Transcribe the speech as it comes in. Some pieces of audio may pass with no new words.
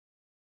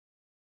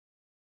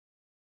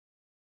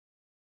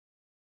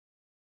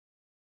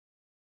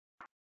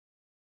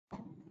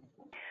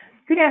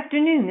Good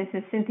afternoon. This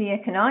is Cynthia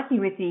Kanaki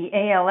with the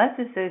ALS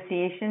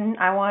Association.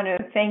 I want to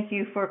thank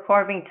you for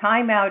carving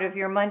time out of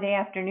your Monday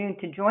afternoon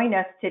to join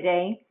us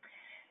today.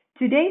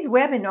 Today's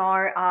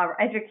webinar, our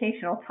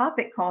educational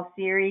topic call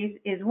series,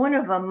 is one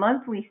of a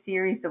monthly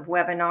series of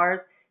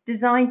webinars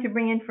designed to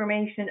bring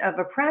information of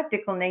a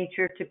practical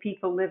nature to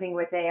people living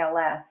with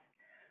ALS.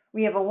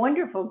 We have a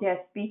wonderful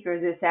guest speaker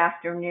this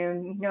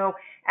afternoon. You know,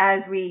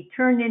 as we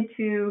turn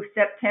into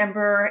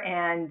September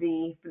and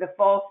the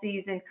fall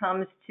season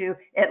comes to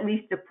at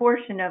least a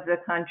portion of the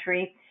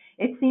country,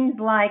 it seems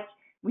like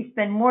we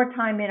spend more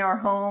time in our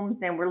homes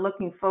and we're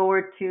looking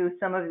forward to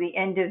some of the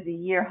end of the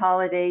year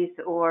holidays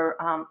or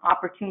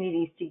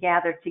opportunities to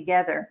gather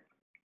together.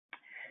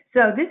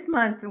 So this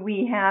month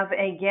we have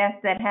a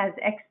guest that has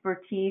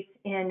expertise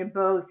in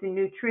both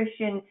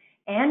nutrition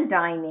and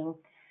dining.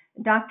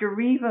 Dr.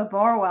 Reva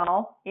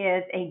Barewal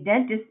is a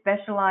dentist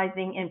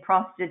specializing in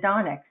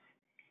prosthodontics.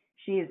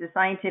 She is a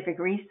scientific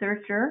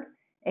researcher,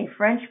 a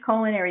French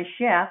culinary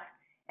chef,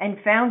 and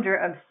founder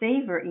of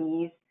Savor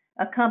Ease,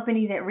 a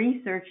company that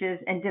researches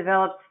and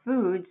develops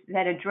foods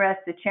that address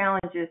the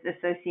challenges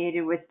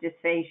associated with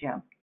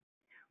dysphagia.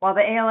 While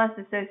the ALS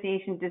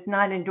Association does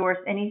not endorse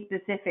any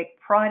specific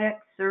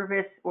product,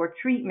 service, or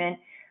treatment,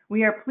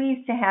 we are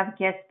pleased to have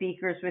guest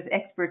speakers with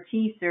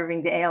expertise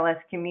serving the ALS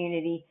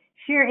community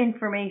share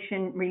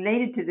information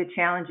related to the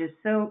challenges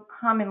so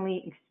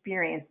commonly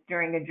experienced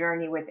during a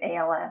journey with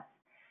ALS.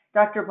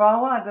 Dr.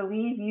 Barewal, I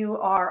believe you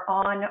are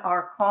on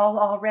our call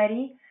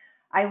already.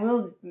 I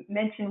will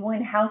mention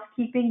one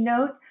housekeeping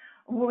note.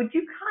 Would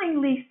you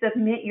kindly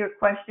submit your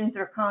questions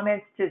or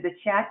comments to the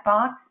chat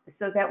box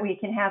so that we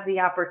can have the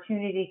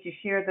opportunity to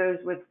share those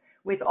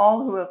with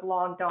all who have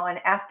logged on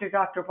after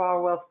Dr.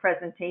 Barewal's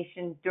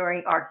presentation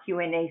during our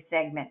Q&A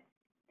segment.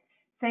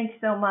 Thanks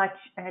so much.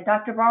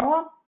 Dr.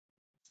 Barewal?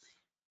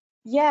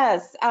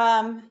 Yes,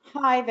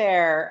 hi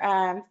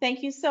there.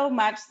 Thank you so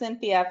much,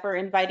 Cynthia, for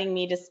inviting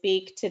me to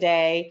speak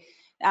today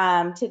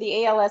to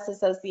the ALS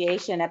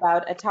Association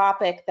about a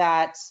topic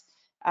that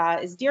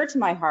is dear to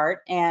my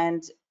heart,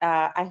 and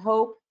I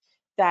hope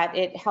that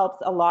it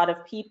helps a lot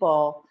of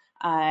people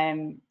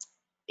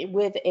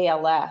with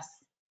ALS.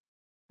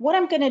 What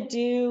I'm going to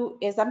do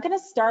is I'm going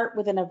to start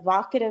with an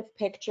evocative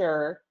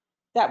picture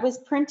that was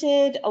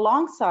printed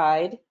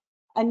alongside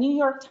a New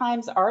York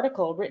Times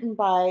article written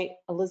by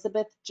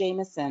Elizabeth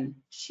Jamieson.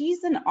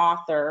 She's an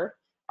author,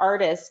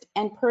 artist,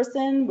 and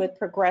person with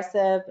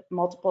progressive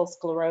multiple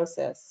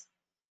sclerosis.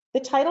 The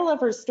title of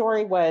her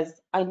story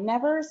was, "I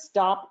Never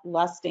Stop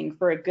Lusting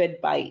for a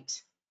Good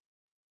Bite."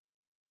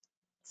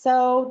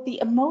 So the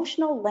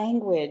emotional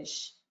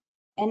language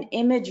and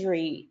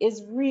imagery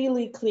is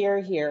really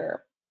clear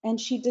here. And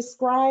she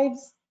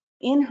describes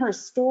in her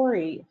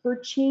story her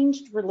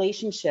changed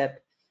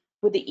relationship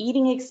with the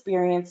eating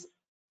experience.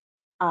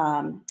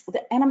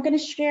 And I'm going to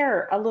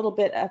share a little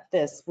bit of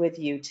this with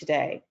you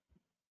today.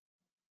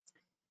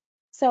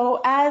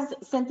 So as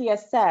Cynthia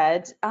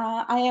said,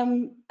 I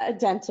am a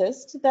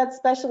dentist that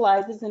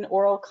specializes in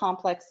oral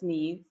complex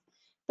needs,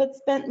 but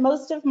spent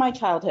most of my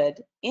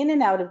childhood in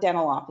and out of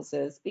dental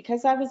offices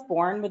because I was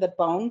born with a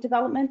bone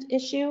development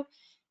issue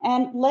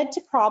and led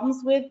to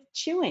problems with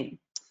chewing.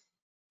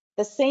 At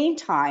the same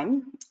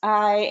time,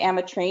 I am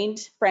a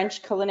trained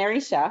French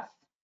culinary chef,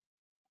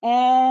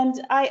 and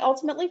I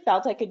ultimately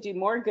felt I could do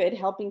more good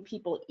helping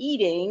people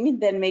eating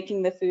than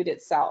making the food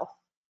itself.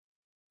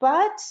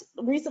 But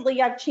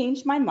recently I've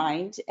changed my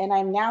mind and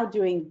I'm now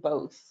doing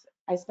both.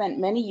 I spent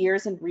many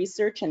years in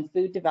research and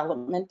food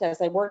development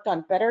as I worked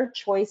on better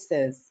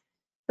choices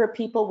for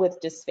people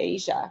with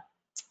dysphagia.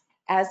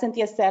 As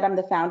Cynthia said, I'm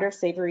the founder of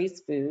Savor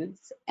Ease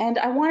Foods, and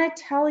I want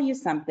to tell you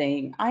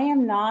something. I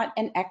am not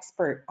an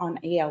expert on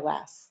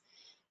ALS,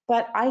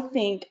 but I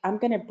think I'm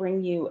going to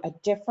bring you a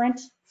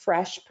different,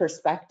 fresh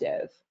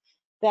perspective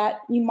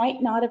that you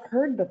might not have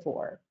heard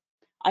before.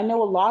 I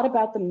know a lot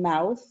about the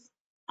mouth,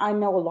 I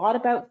know a lot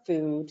about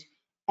food,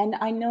 and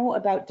I know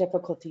about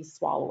difficulty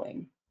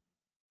swallowing.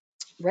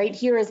 Right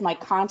here is my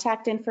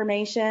contact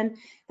information.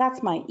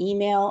 That's my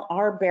email,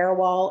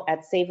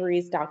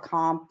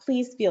 rbarewal@savorease.com.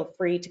 Please feel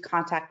free to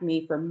contact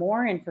me for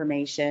more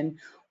information,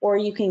 or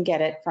you can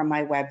get it from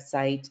my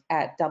website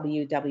at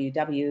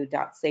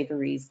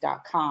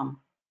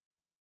www.savorease.com.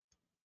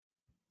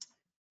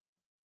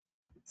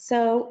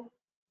 So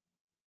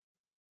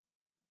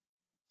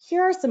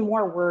here are some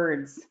more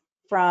words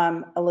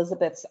from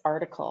Elizabeth's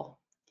article.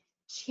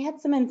 She had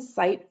some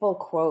insightful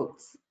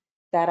quotes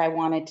that I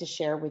wanted to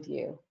share with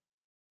you.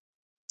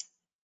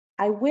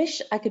 I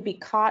wish I could be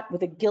caught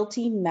with a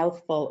guilty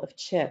mouthful of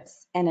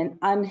chips and an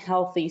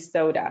unhealthy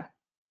soda.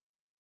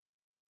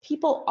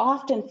 People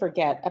often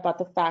forget about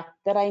the fact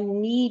that I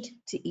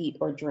need to eat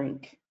or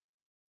drink.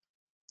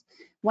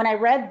 When I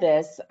read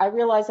this, I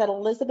realized that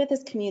Elizabeth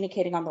is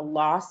communicating on the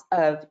loss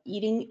of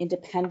eating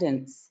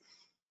independence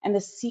and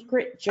the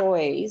secret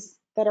joys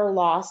that are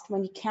lost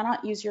when you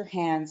cannot use your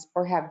hands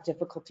or have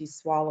difficulty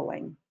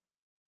swallowing.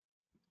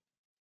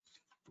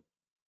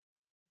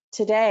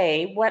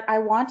 Today, what I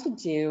want to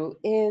do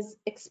is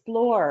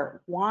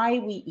explore why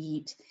we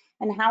eat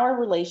and how our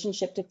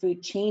relationship to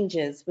food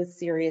changes with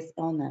serious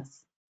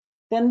illness.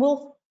 Then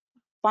we'll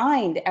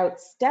find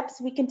out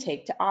steps we can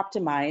take to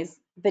optimize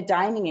the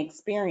dining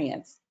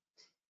experience.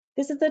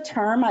 This is the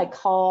term I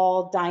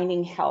call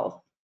dining health,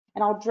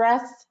 and I'll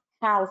address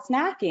how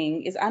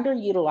snacking is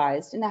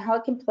underutilized and how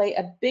it can play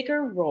a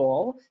bigger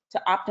role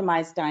to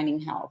optimize dining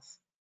health.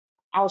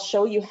 I'll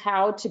show you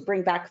how to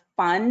bring back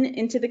fun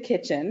into the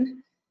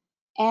kitchen,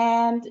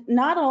 and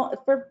not all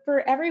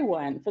for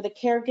everyone, for the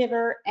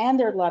caregiver and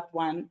their loved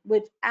one,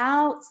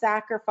 without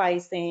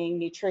sacrificing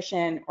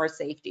nutrition or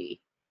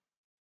safety.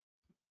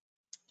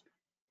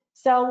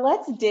 So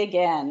let's dig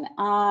in.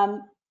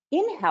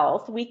 In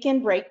health, we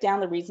can break down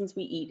the reasons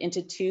we eat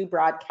into two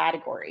broad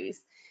categories: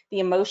 the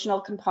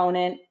emotional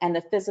component and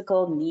the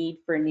physical need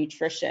for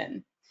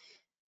nutrition.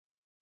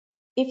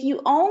 If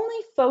you only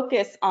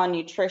focus on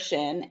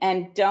nutrition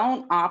and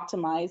don't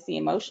optimize the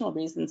emotional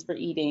reasons for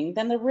eating,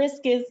 then the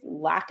risk is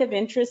lack of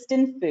interest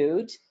in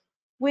food,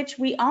 which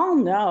we all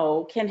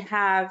know can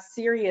have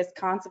serious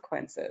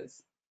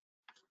consequences.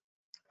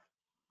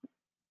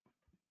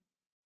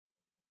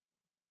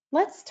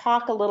 Let's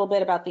talk a little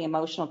bit about the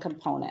emotional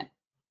component.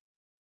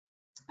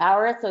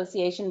 Our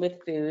association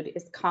with food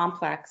is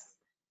complex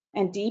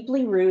and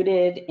deeply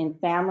rooted in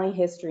family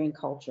history and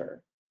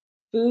culture.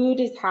 Food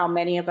is how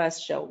many of us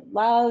show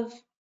love.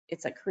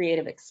 It's a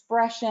creative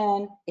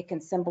expression. It can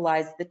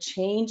symbolize the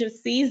change of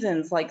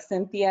seasons, like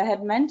Cynthia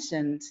had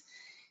mentioned.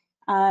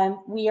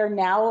 We are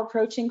now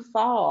approaching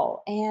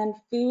fall, and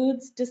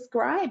foods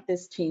describe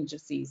this change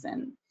of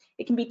season.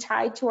 It can be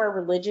tied to our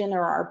religion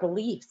or our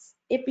beliefs.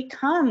 It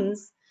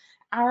becomes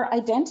our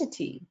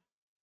identity.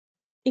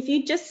 If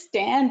you just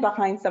stand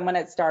behind someone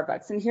at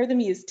Starbucks and hear them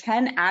use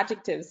 10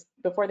 adjectives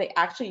before they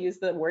actually use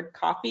the word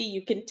coffee,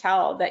 you can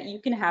tell that you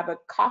can have a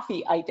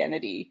coffee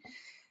identity.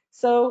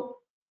 So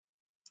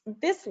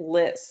this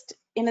list,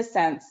 in a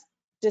sense,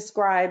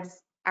 describes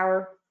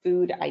our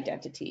food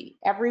identity.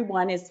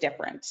 Everyone is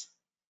different.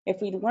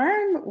 If we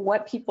learn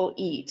what people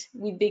eat,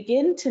 we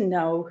begin to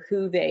know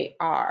who they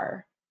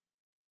are.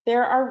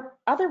 There are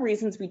other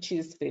reasons we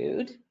choose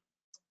food,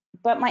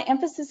 but my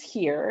emphasis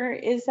here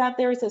is that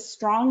there is a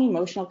strong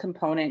emotional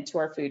component to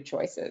our food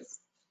choices.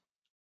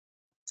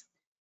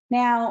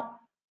 Now,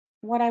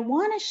 what I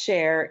want to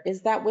share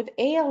is that with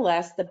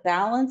ALS, the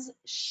balance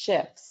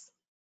shifts.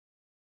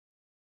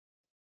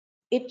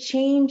 It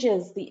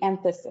changes the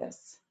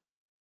emphasis.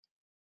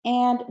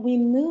 And we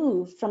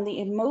move from the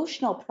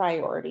emotional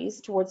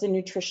priorities towards the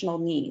nutritional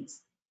needs.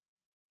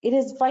 It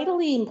is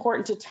vitally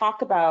important to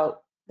talk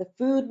about the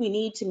food we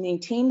need to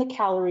maintain the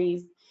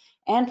calories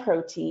and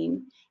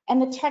protein,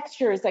 and the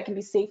textures that can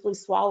be safely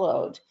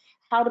swallowed,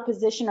 how to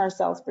position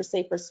ourselves for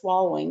safer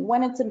swallowing,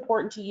 when it's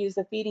important to use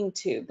a feeding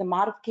tube, the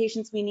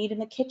modifications we need in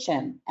the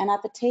kitchen and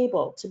at the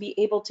table to be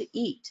able to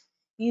eat.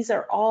 These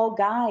are all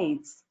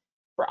guides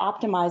for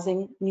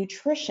optimizing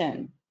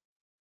nutrition.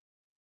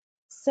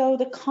 So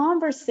the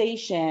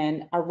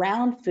conversation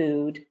around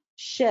food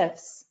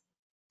shifts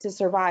to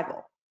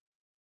survival.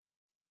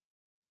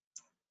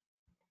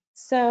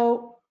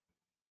 So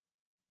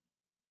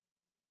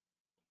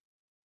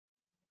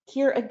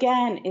here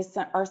again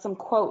are some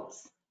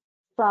quotes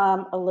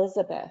from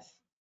Elizabeth.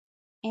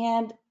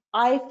 And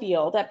I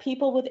feel that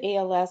people with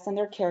ALS and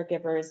their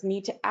caregivers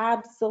need to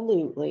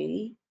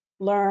absolutely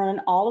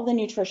learn all of the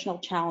nutritional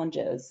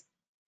challenges,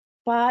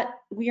 but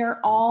we are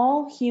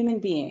all human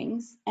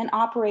beings and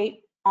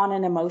operate on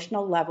an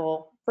emotional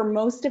level for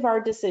most of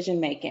our decision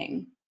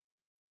making.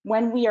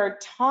 When we are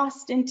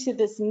tossed into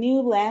this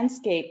new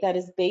landscape that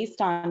is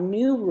based on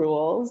new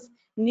rules,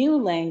 new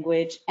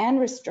language, and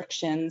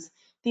restrictions,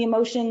 the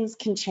emotions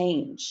can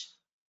change.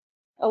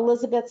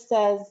 Elizabeth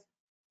says,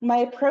 my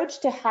approach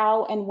to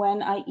how and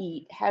when I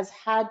eat has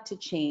had to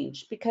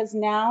change because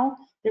now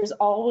there's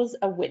always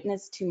a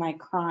witness to my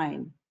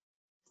crime.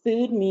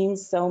 Food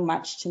means so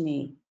much to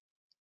me.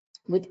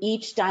 With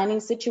each dining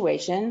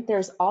situation,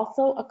 there's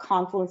also a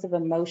confluence of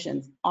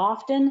emotions,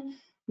 often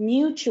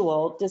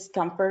mutual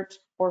discomfort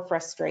or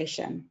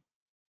frustration.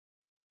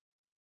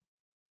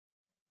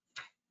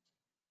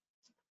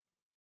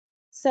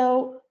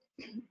 So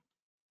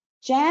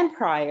Jan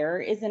Pryor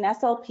is an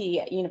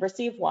SLP at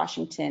University of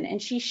Washington,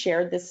 and she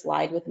shared this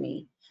slide with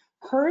me.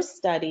 Her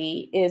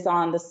study is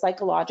on the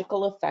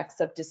psychological effects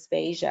of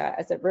dysphagia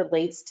as it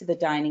relates to the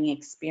dining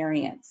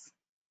experience.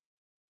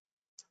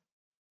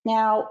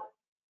 Now,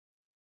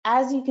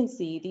 as you can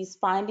see, these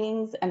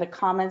findings and the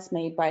comments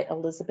made by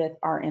Elizabeth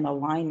are in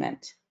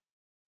alignment.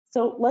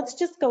 So let's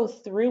just go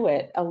through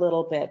it a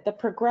little bit. The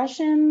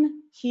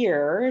progression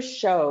here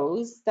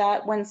shows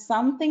that when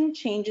something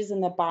changes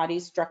in the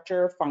body's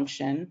structure or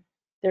function,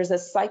 there's a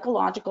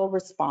psychological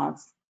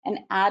response and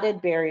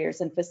added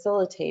barriers and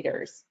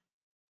facilitators.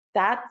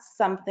 That's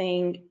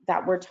something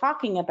that we're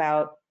talking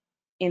about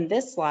in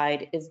this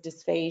slide is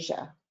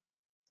dysphagia.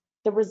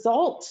 The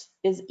result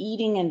is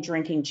eating and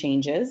drinking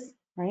changes,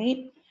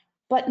 right?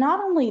 But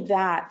not only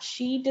that,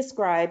 she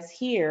describes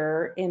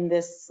here in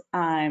this,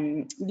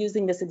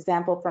 using this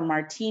example from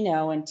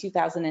Martino in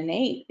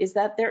 2008, is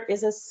that there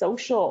is a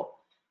social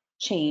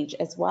change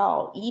as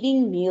well.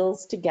 Eating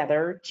meals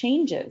together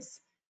changes.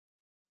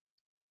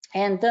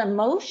 And the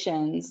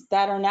emotions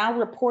that are now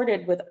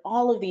reported with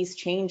all of these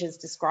changes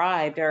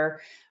described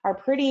are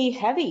pretty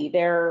heavy.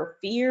 They're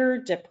fear,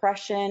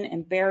 depression,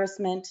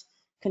 embarrassment,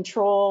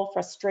 control,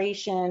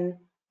 frustration,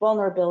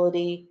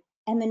 vulnerability,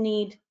 and the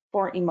need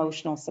for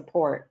emotional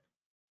support.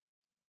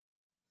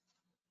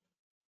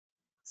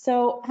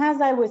 So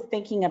as I was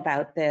thinking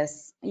about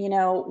this, you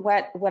know,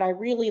 what I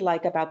really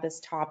like about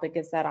this topic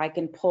is that I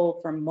can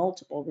pull from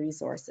multiple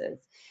resources.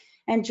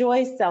 And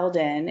Joy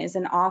Selden is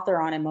an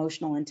author on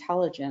emotional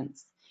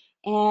intelligence,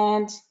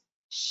 and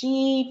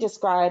she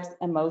describes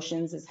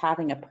emotions as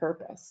having a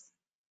purpose.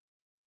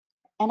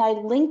 And I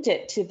linked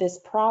it to this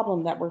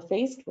problem that we're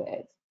faced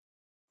with.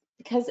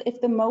 Because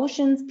if the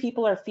emotions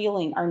people are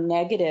feeling are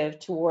negative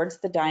towards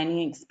the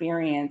dining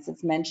experience,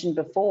 as mentioned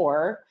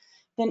before,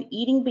 then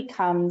eating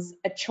becomes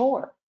a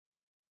chore.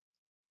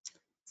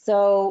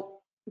 So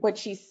what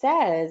she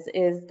says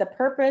is the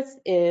purpose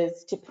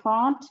is to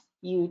prompt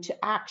you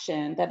to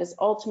action that is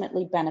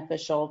ultimately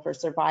beneficial for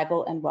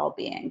survival and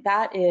well-being.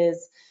 That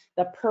is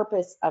the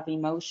purpose of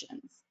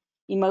emotions.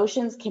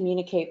 Emotions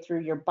communicate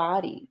through your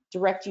body,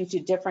 direct you to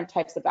different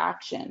types of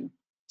action,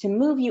 to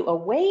move you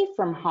away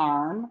from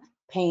harm,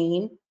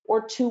 pain,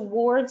 or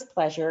towards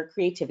pleasure,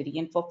 creativity,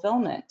 and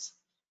fulfillment.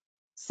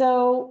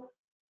 So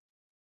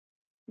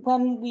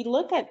when we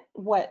look at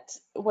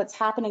what's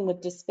happening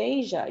with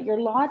dysphagia, your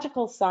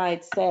logical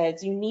side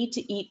says you need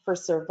to eat for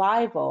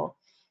survival,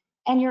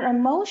 and your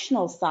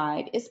emotional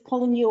side is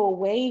pulling you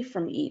away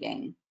from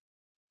eating.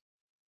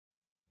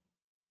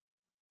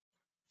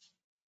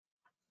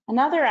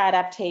 Another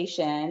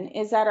adaptation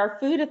is that our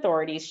food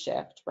authorities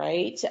shift,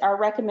 right? Our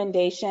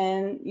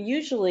recommendation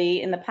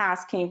usually in the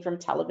past came from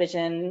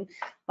television,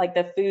 like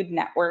the Food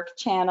Network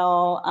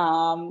channel,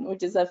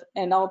 which is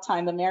an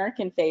all-time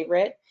American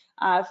favorite,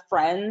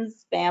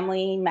 friends,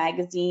 family,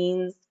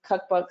 magazines,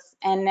 cookbooks,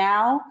 and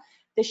now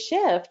the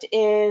shift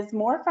is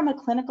more from a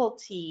clinical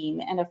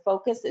team, and a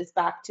focus is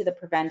back to the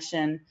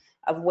prevention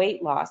of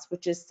weight loss,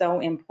 which is so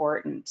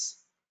important.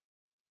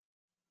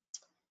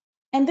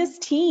 And this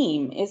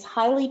team is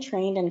highly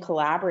trained and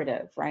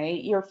collaborative,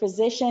 right? Your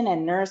physician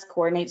and nurse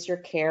coordinates your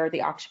care.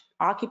 The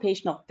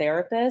occupational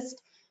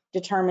therapist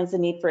determines the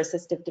need for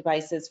assistive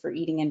devices for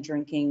eating and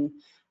drinking.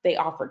 They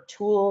offer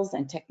tools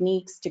and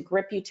techniques to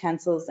grip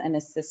utensils and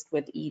assist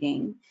with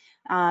eating.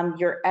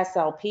 Your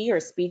SLP,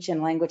 or speech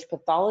and language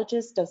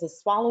pathologist, does a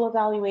swallow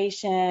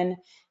evaluation.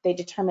 They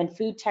determine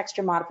food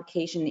texture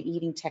modification and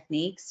eating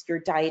techniques. Your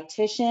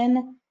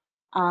dietitian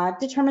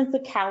determines the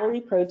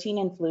calorie, protein,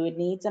 and fluid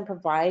needs and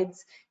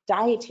provides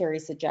dietary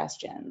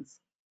suggestions.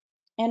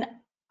 And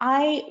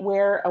I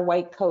wear a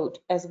white coat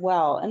as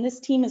well, and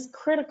this team is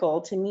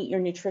critical to meet your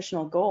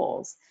nutritional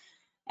goals.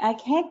 I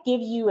can't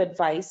give you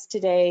advice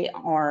today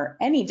or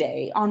any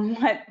day on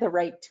what the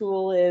right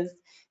tool is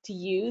to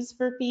use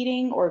for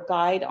feeding or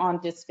guide on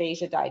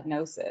dysphagia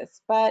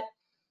diagnosis, but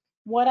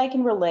what I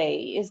can relay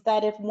is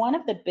that if one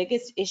of the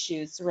biggest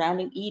issues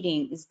surrounding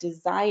eating is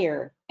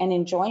desire and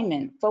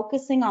enjoyment,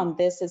 focusing on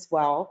this as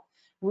well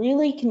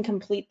really can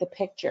complete the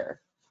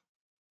picture.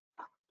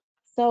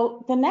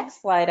 So the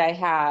next slide I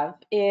have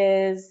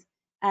is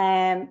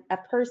a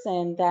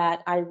person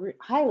that I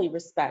highly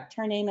respect.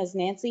 Her name is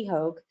Nancy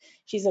Hogue.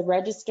 She's a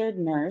registered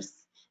nurse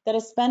that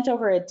has spent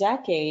over a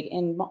decade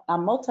in a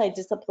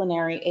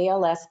multidisciplinary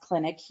ALS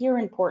clinic here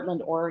in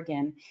Portland,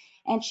 Oregon.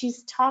 And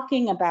she's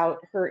talking about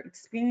her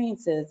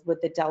experiences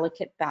with the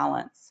delicate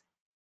balance.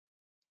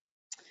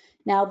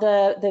 Now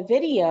the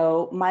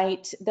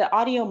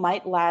audio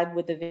might lag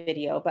with the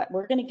video, but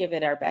we're gonna give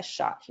it our best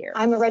shot here.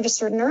 I'm a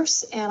registered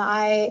nurse, and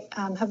I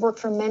have worked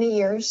for many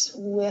years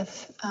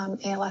with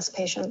ALS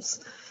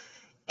patients.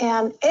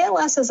 And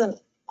ALS is an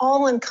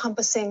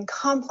all-encompassing,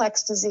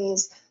 complex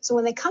disease. So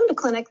when they come to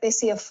clinic, they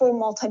see a full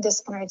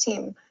multidisciplinary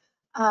team,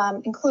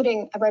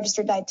 including a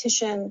registered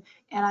dietitian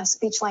and a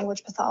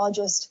speech-language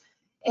pathologist.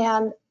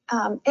 And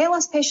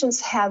ALS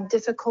patients have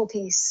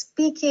difficulty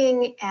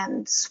speaking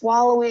and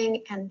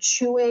swallowing and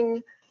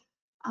chewing.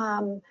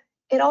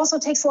 It also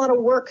takes a lot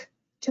of work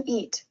to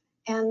eat,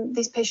 and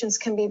these patients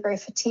can be very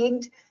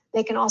fatigued.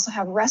 They can also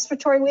have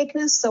respiratory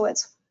weakness, so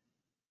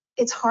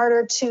it's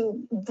harder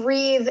to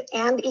breathe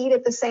and eat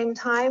at the same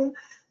time.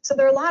 So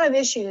there are a lot of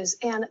issues,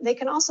 and they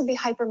can also be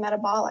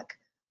hypermetabolic,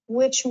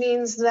 which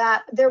means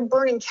that they're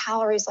burning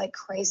calories like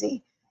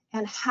crazy.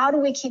 And how do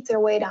we keep their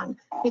weight on?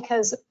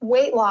 Because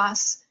weight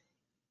loss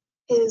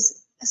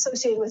is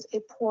associated with a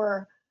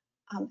poor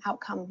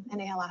outcome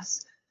in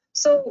ALS.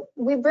 So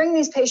we bring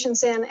these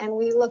patients in and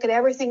we look at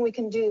everything we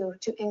can do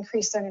to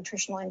increase their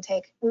nutritional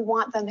intake. We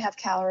want them to have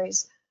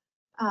calories.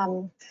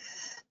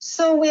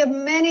 So we have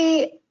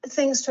many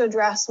things to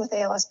address with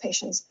ALS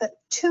patients, but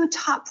two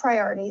top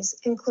priorities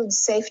include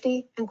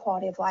safety and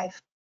quality of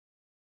life.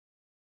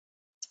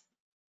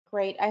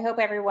 Great. I hope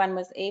everyone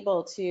was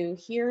able to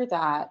hear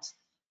that.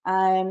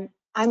 I'm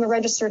a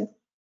registered.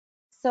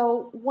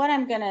 So what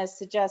I'm going to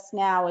suggest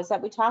now is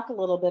that we talk a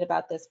little bit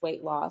about this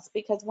weight loss,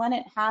 because when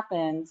it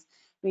happens,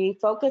 We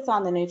focus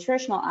on the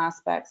nutritional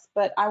aspects,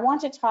 but I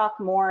want to talk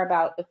more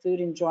about the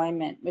food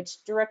enjoyment,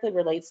 which directly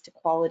relates to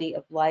quality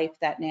of life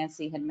that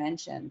Nancy had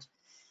mentioned.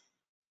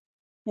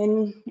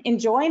 And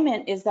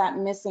enjoyment is that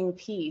missing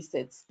piece.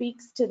 It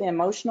speaks to the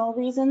emotional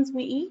reasons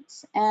we eat.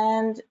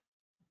 And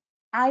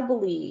I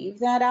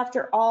believe that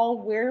after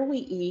all, where we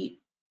eat,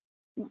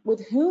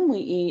 with whom we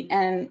eat,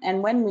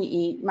 and when we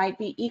eat might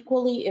be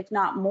equally, if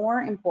not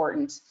more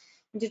important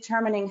in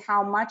determining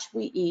how much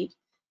we eat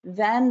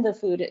than the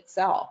food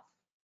itself.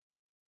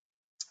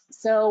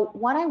 So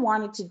what I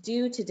wanted to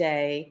do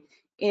today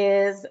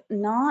is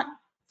not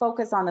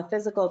focus on the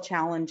physical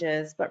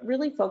challenges, but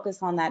really focus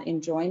on that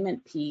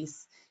enjoyment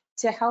piece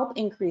to help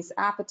increase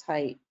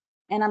appetite.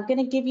 And I'm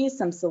going to give you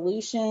some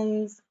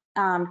solutions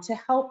to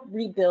help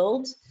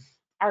rebuild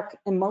our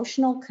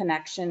emotional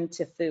connection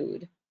to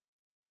food.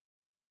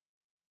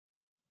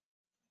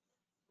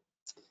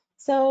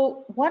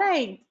 So what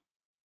I'm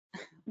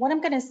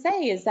going to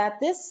say is that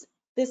this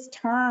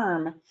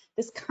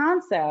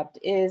concept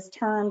is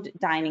termed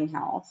dining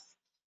health.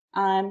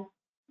 And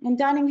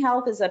dining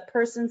health is a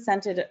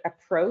person-centered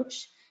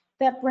approach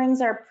that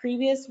brings our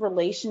previous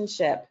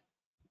relationship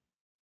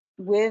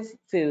with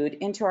food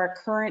into our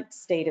current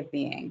state of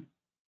being.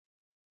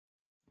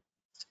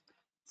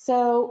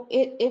 So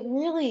it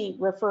really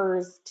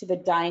refers to the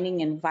dining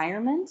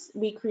environment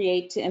we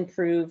create to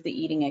improve the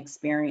eating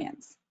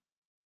experience.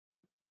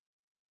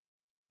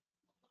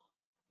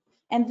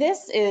 And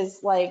this is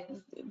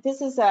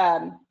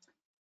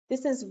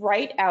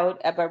right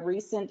out of a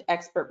recent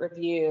expert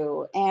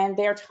review, and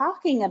they're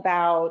talking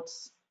about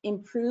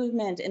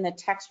improvement in the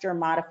texture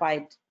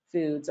modified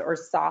foods or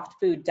soft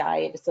food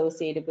diet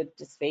associated with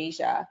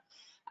dysphagia.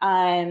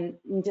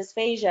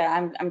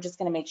 Dysphagia, I'm just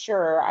going to make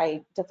sure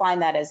I define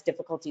that as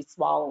difficulty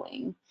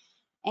swallowing.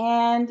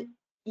 And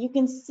you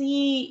can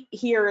see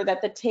here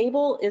that the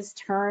table is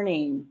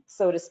turning,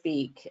 so to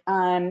speak.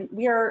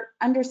 We are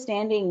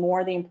understanding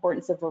more the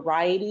importance of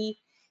variety,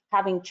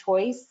 having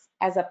choice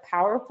as a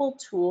powerful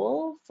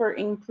tool for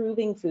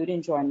improving food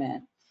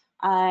enjoyment.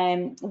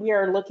 We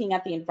are looking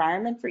at the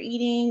environment for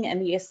eating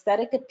and the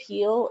aesthetic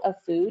appeal of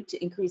food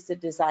to increase the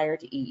desire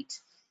to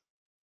eat.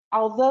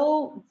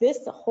 Although this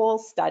whole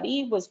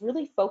study was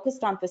really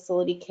focused on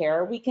facility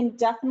care, we can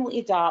definitely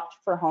adopt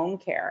for home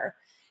care.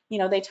 You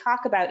know, they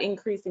talk about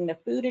increasing the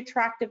food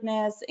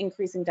attractiveness,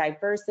 increasing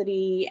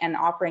diversity, and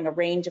offering a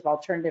range of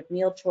alternative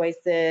meal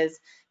choices,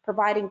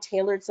 providing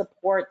tailored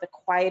support, the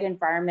quiet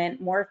environment,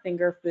 more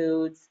finger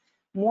foods,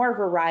 more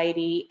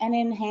variety, and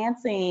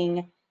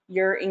enhancing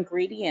your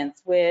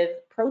ingredients with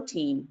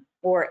protein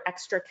or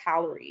extra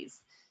calories.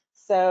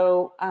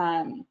 So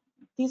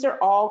these are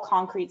all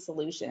concrete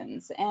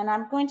solutions, and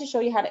I'm going to show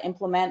you how to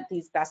implement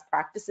these best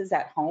practices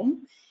at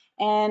home.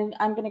 And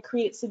I'm going to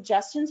create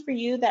suggestions for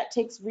you that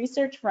takes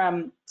research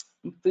from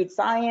food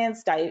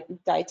science,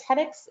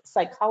 dietetics,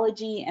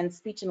 psychology, and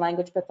speech and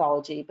language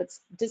pathology, but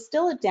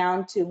distill it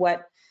down to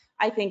what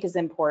I think is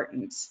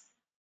important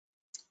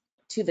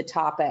to the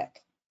topic.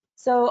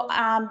 So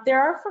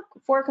there are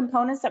four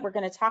components that we're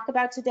going to talk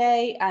about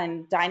today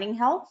on dining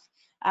health.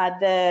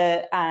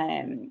 The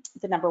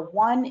number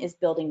one is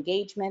build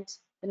engagement.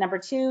 The number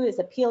two is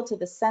appeal to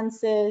the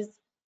senses.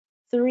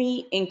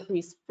 3,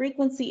 increase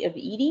frequency of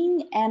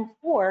eating, and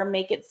 4,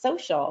 make it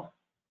social.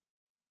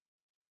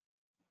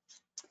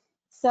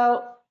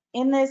 So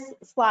in this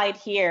slide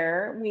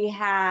here, we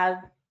have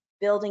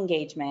build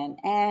engagement,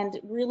 and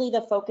really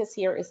the focus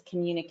here is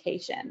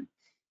communication.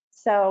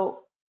 So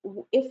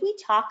if we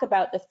talk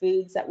about the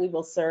foods that we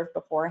will serve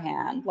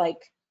beforehand,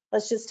 like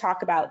let's just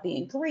talk about the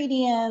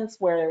ingredients,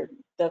 where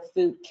the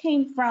food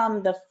came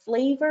from, the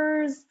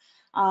flavors,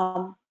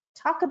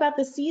 talk about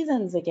the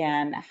seasons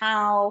again,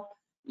 how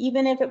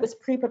even if it was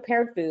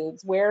pre-prepared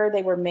foods, where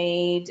they were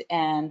made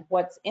and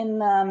what's in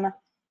them.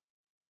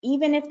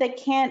 Even if they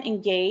can't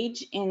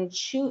engage in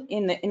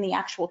the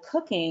actual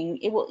cooking,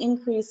 it will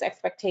increase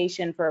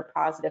expectation for a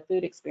positive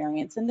food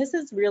experience. And this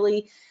is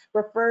really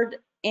referred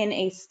in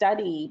a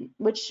study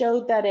which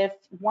showed that if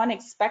one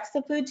expects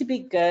the food to be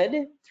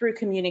good through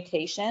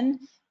communication,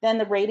 then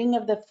the rating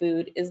of the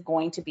food is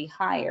going to be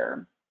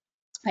higher.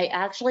 I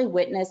actually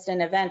witnessed an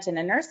event in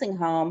a nursing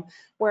home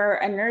where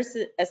a nurse,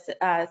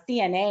 a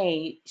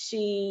CNA,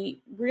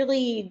 she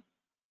really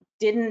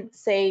didn't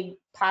say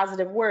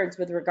positive words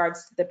with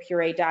regards to the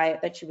puree diet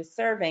that she was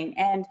serving.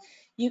 And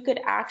you could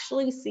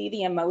actually see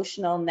the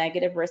emotional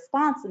negative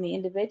response in the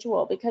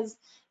individual, because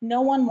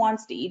no one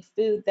wants to eat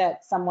food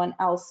that someone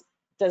else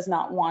does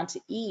not want to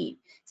eat.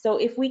 So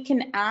if we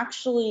can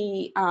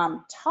actually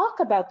talk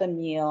about the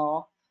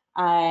meal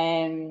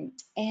and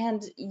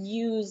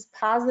use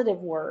positive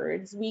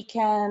words, we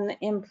can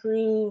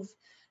improve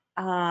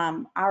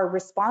our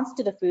response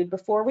to the food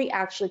before we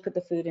actually put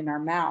the food in our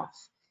mouth.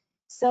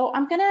 So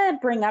I'm gonna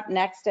bring up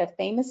next a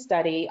famous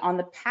study on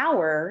the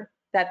power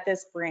that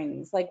this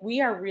brings. Like,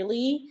 we are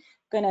really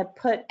gonna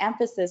put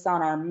emphasis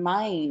on our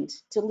mind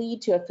to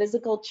lead to a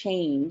physical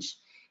change.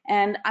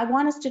 And I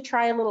want us to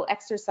try a little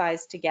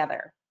exercise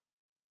together.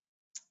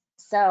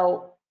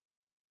 So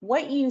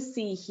what you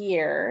see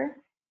here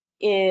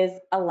is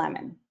a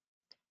lemon.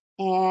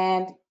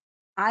 And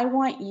I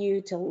want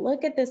you to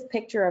look at this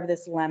picture of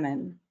this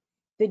lemon,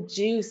 the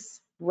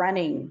juice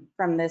running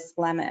from this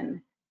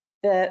lemon,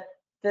 the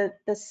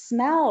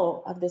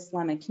smell of this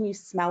lemon. Can you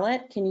smell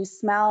it? Can you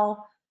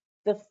smell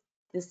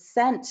the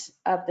scent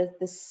of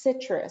the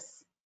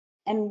citrus?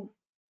 And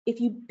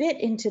if you bit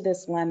into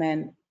this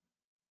lemon,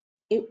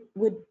 it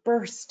would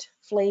burst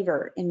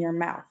flavor in your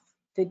mouth.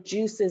 The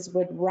juices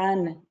would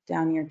run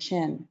down your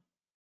chin.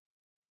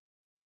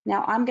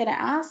 Now I'm going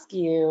to ask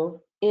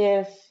you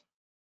if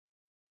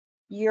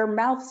your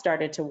mouth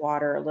started to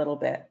water a little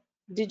bit.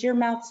 Did your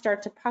mouth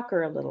start to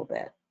pucker a little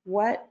bit?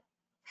 What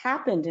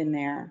happened in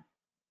there?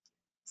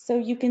 So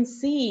you can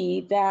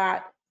see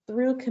that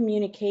through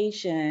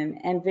communication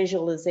and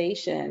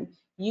visualization,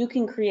 you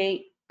can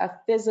create a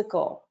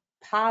physical,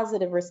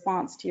 positive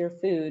response to your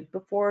food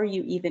before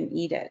you even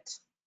eat it.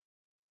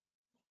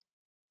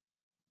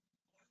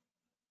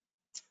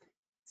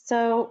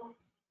 So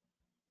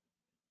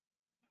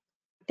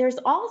there's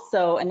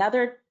also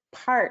another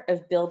part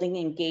of building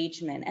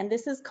engagement, and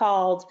this is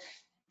called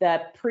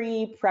the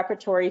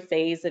pre-preparatory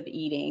phase of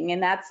eating,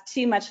 and that's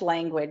too much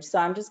language, so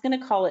I'm just going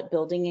to call it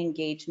building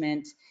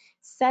engagement,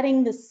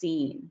 setting the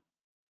scene.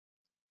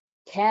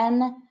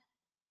 Can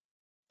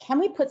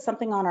we put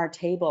something on our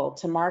table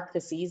to mark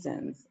the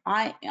seasons?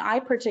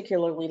 I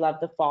particularly love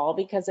the fall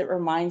because it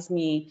reminds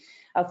me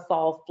of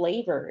fall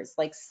flavors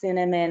like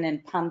cinnamon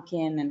and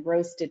pumpkin and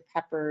roasted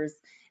peppers,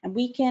 and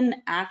we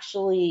can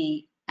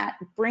actually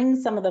bring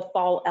some of the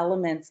fall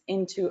elements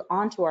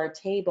onto our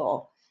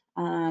table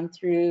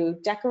through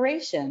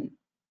decoration.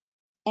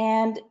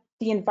 And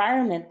the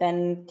environment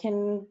then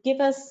can give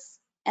us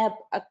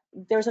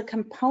there's a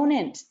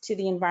component to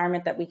the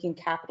environment that we can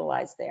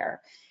capitalize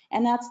there.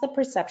 And that's the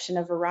perception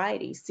of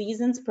variety.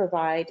 Seasons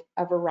provide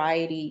a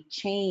variety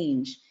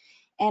change,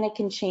 and it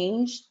can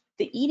change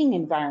the eating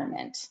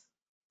environment.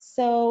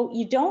 So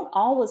you don't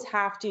always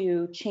have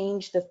to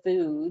change the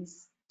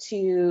foods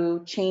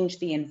to change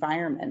the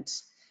environment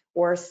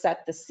or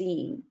set the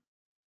scene.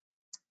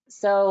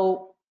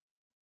 So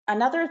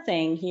another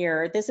thing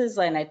here, this is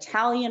an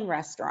Italian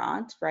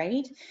restaurant,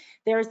 right?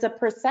 There's a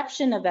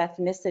perception of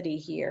ethnicity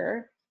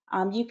here.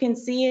 You can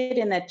see it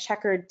in the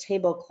checkered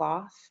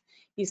tablecloth.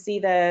 You see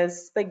the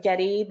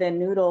spaghetti, the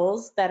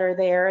noodles that are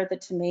there, the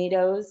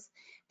tomatoes.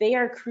 They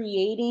are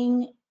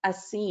creating a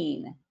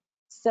scene.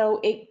 So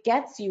it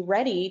gets you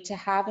ready to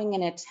having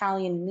an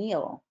Italian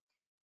meal.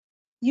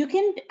 You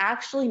can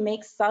actually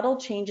make subtle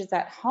changes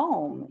at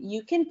home.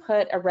 You can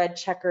put a red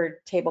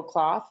checkered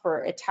tablecloth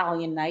for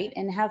Italian night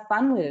and have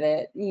fun with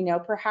it. You know,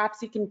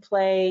 perhaps you can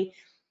play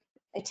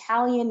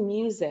Italian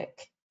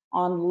music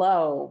on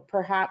low,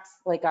 perhaps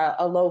like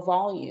a low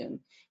volume.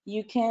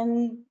 You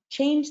can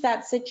change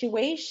that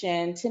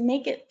situation to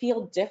make it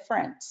feel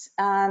different.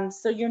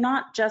 So you're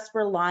not just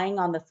relying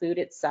on the food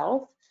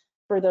itself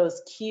for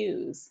those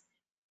cues.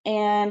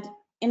 And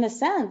in a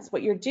sense,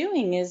 what you're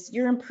doing is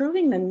you're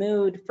improving the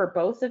mood for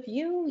both of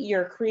you.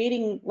 You're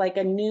creating like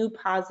a new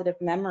positive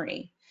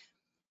memory.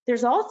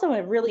 There's also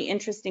a really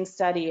interesting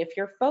study. If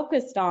you're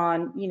focused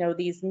on, you know,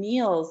 these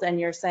meals and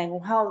you're saying,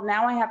 well,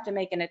 now I have to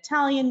make an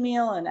Italian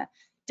meal and a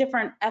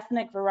different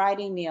ethnic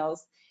variety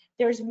meals.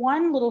 There's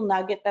one little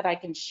nugget that I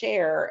can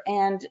share.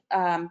 And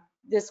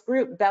this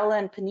group, Bella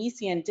and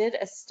Panisian, did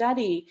a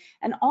study,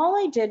 and all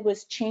I did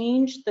was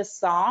change the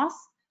sauce,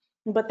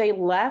 but they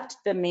left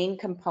the main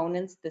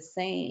components the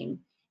same.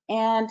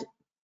 And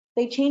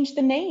they changed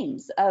the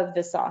names of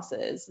the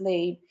sauces.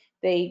 They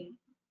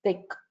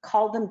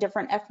called them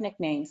different ethnic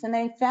names, and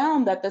they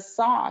found that the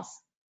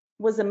sauce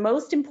was the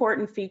most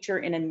important feature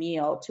in a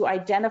meal to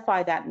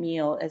identify that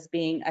meal as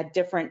being a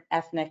different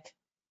ethnic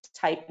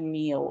type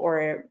meal,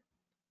 or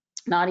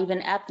not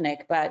even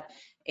ethnic, but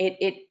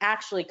it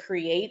actually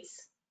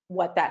creates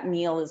what that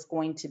meal is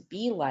going to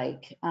be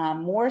like,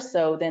 more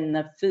so than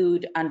the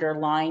food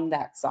underlying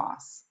that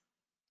sauce,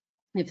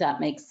 if that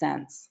makes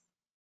sense.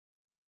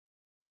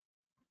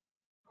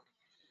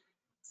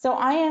 So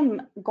I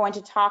am going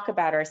to talk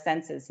about our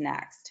senses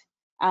next.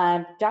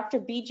 Dr.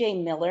 B.J.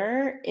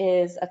 Miller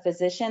is a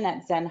physician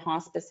at Zen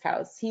Hospice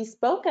House. He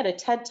spoke at a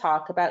TED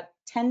Talk about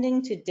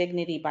tending to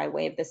dignity by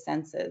way of the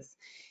senses.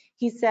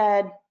 He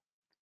said,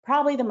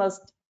 probably the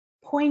most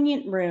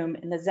poignant room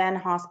in the Zen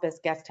Hospice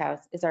guest house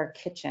is our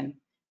kitchen,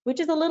 which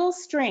is a little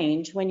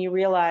strange when you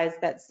realize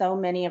that so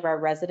many of our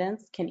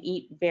residents can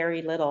eat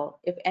very little,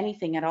 if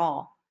anything at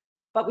all.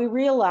 But we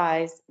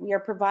realize we are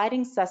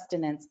providing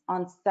sustenance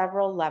on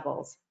several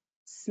levels.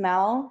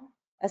 Smell,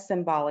 a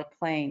symbolic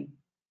plane.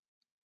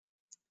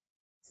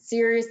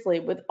 Seriously,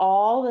 with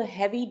all the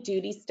heavy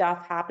duty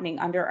stuff happening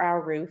under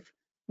our roof,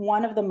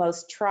 one of the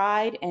most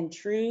tried and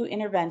true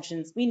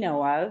interventions we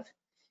know of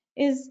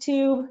is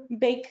to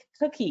bake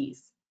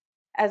cookies.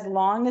 As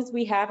long as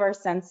we have our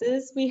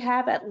senses, we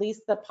have at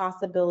least the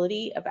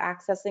possibility of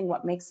accessing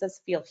what makes us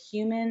feel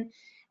human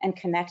and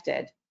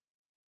connected.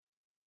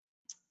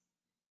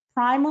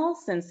 Primal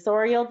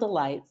sensorial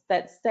delights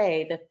that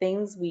say the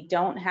things we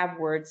don't have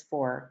words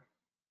for,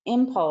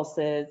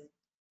 impulses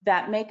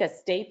that make us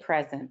stay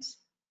present.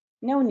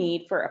 no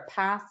need for a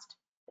past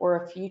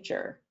or a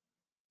future.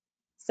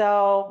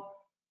 So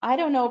I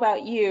don't know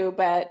about you,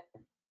 but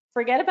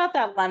forget about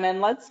that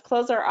lemon. Let's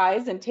close our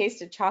eyes and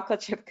taste a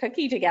chocolate chip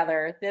cookie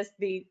together.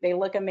 They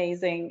look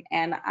amazing,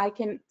 and I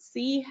can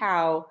see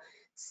how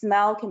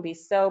smell can be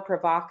so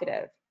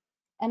provocative.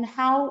 And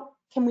how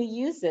can we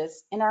use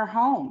this in our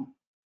home?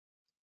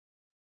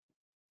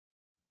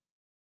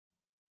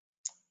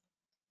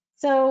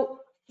 So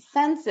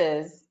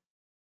senses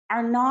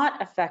are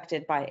not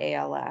affected by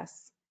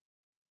ALS.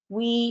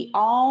 We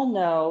all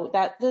know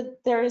that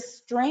there is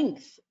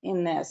strength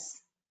in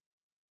this,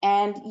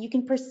 and you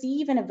can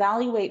perceive and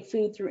evaluate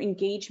food through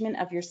engagement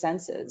of your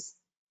senses.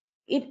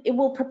 It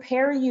will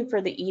prepare you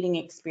for the eating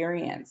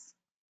experience.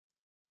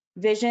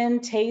 Vision,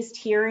 taste,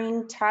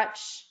 hearing,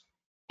 touch,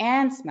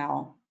 and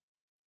smell.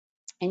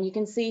 And you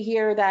can see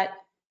here that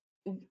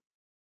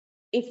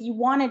if you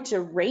wanted to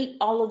rate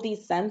all of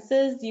these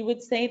senses, you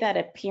would say that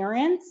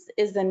appearance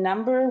is the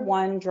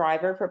 #1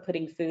 driver for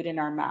putting food in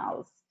our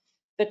mouths.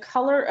 The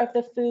color of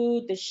the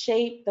food, the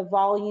shape, the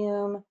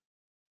volume,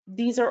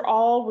 these are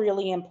all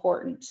really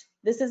important.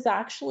 This is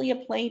actually a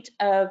plate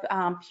of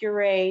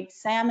pureed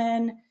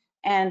salmon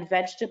and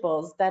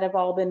vegetables that have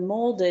all been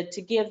molded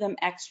to give them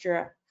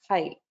extra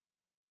height.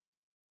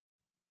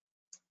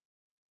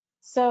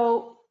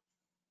 So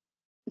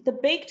the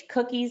baked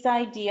cookies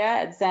idea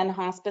at Zen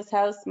Hospice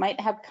House might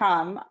have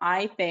come,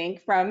 I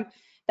think, from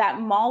that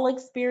mall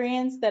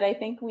experience that I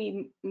think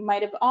we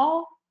might have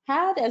all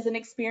had as an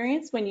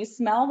experience when you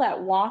smell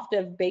that waft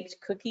of baked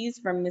cookies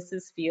from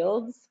Mrs.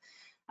 Fields.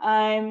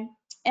 And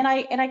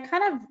I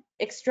kind of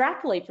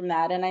extrapolate from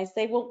that, and I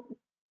say, well,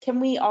 can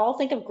we all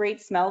think of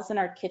great smells in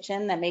our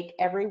kitchen that make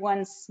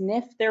everyone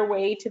sniff their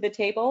way to the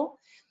table?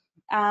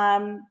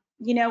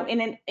 You know,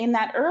 in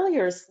that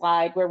earlier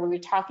slide where we were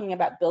talking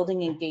about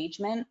building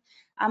engagement,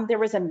 there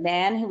was a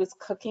man who was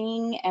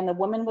cooking and the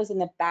woman was in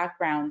the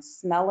background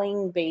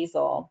smelling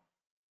basil.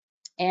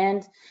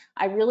 And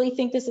I really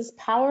think this is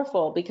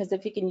powerful because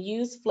if you can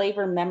use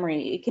flavor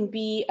memory, it can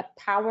be a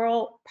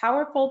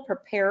powerful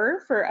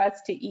preparer for us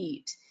to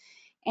eat.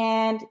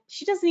 And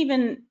she doesn't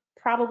even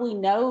probably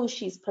know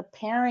she's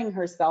preparing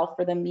herself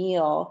for the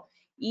meal,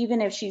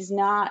 even if she's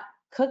not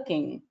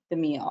cooking the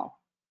meal.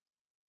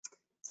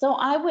 So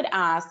I would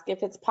ask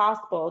if it's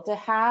possible to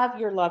have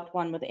your loved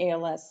one with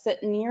ALS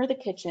sit near the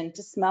kitchen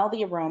to smell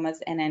the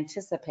aromas and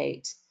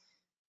anticipate.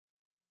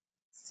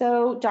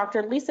 So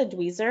Dr. Lisa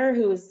Dweezer,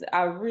 who is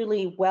a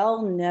really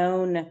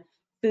well-known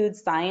food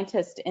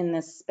scientist in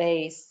this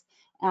space,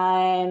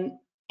 and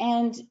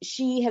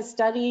she has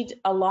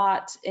studied a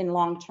lot in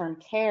long-term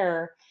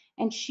care,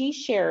 and she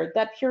shared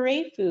that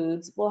puree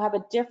foods will have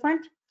a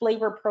different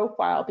flavor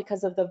profile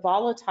because of the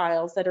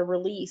volatiles that are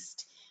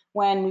released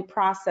when we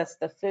process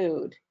the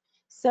food.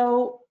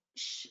 So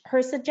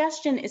her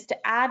suggestion is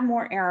to add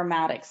more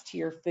aromatics to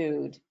your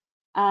food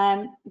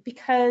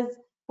because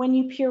when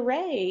you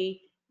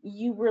puree,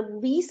 you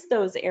release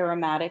those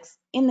aromatics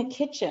in the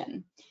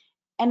kitchen.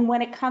 And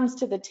when it comes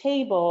to the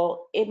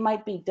table, it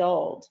might be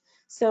dulled.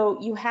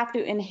 So you have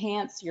to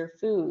enhance your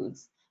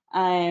foods.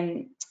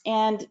 And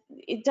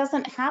it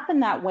doesn't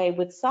happen that way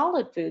with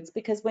solid foods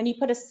because when you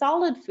put a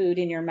solid food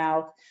in your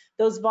mouth,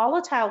 those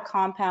volatile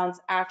compounds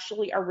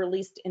actually are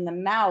released in the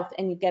mouth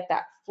and you get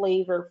that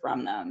flavor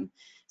from them.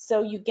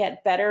 So you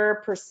get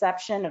better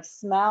perception of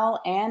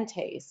smell and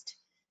taste.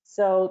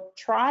 So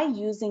try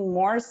using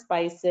more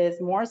spices,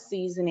 more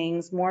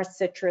seasonings, more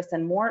citrus,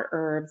 and more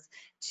herbs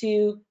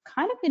to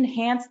kind of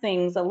enhance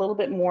things a little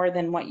bit more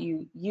than what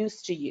you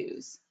used to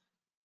use.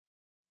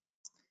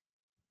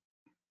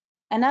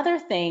 Another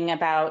thing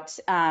about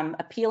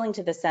appealing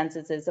to the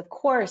senses is, of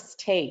course,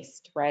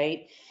 taste,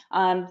 right?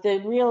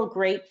 The real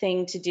great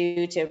thing to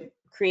do to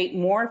create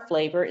more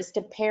flavor is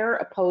to pair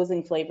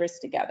opposing flavors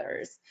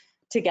together.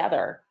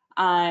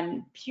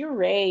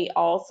 Puree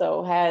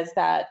also has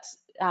that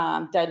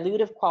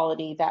dilutive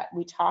quality that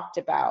we talked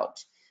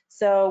about.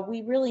 So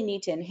we really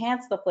need to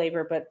enhance the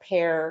flavor, but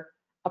pair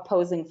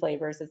opposing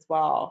flavors as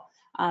well.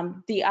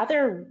 The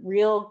other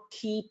real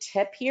key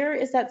tip here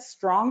is that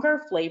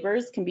stronger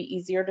flavors can be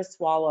easier to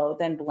swallow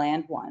than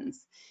bland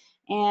ones.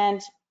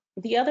 And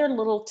the other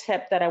little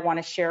tip that I want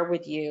to share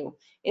with you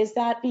is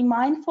that be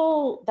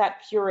mindful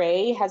that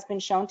puree has been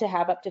shown to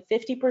have up to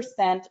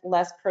 50%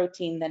 less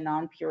protein than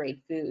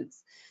non-pureed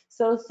foods.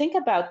 So think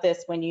about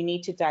this when you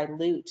need to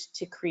dilute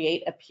to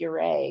create a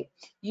puree.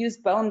 Use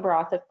bone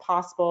broth if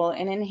possible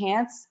and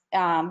enhance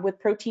with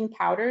protein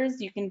powders.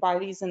 You can buy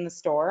these in the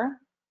store.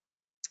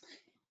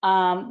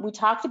 We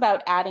talked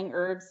about adding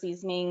herb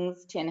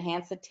seasonings to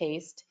enhance the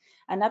taste.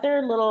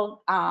 Another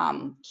little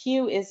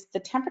cue is the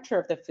temperature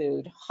of the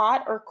food.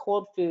 Hot or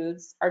cold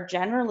foods are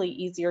generally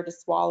easier to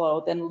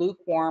swallow than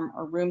lukewarm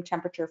or room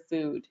temperature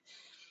food.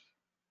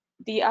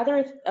 The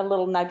other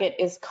little nugget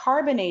is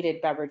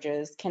carbonated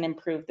beverages can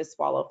improve the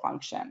swallow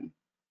function.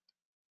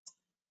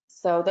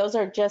 So those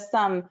are just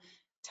some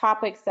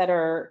topics that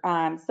are,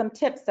 some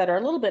tips that are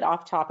a little bit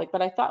off topic,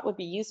 but I thought would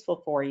be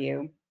useful for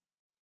you.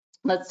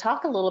 Let's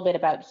talk a little bit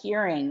about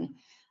hearing.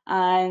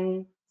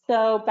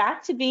 So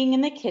back to being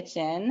in the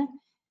kitchen,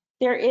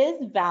 there is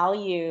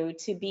value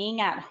to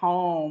being at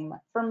home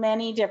for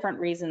many different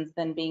reasons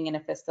than being in a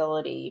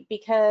facility,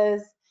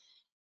 because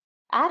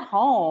at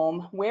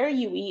home, where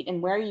you eat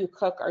and where you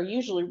cook are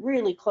usually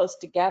really close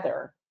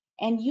together,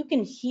 and you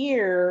can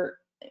hear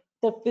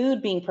the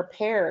food being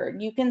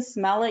prepared. You can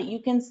smell it, you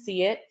can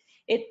see it.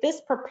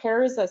 This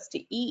prepares us to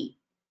eat.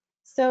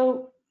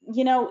 So,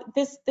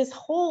 this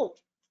whole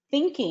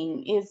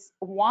thinking is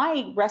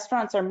why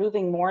restaurants are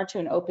moving more to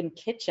an open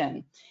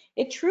kitchen.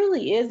 It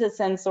truly is a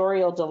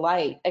sensorial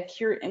delight,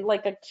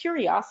 like a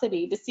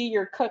curiosity to see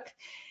your cook.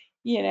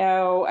 I don't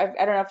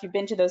know if you've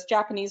been to those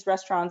Japanese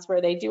restaurants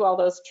where they do all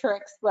those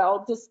tricks.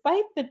 Well,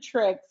 despite the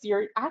tricks,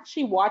 you're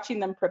actually watching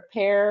them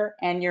prepare,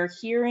 and you're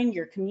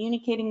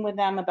communicating with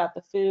them about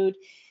the food.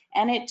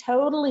 And it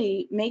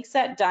totally makes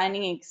that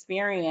dining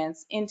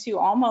experience into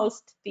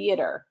almost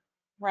theater,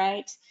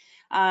 right?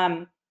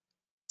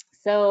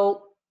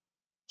 So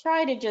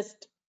try to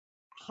just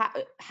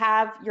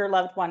have your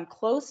loved one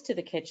close to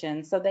the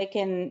kitchen so they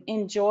can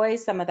enjoy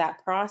some of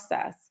that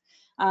process.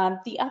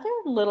 The other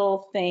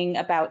little thing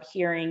about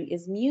hearing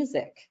is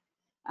music.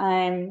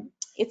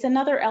 It's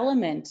another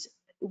element.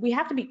 We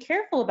have to be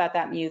careful about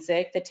that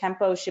music. The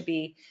tempo should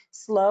be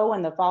slow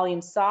and the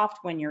volume soft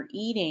when you're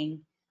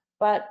eating.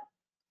 But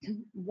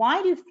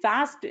why do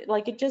fast,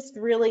 like, it just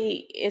really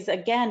is,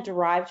 again,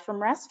 derived from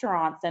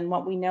restaurants and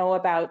what we know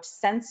about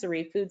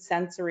food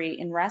sensory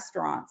in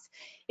restaurants.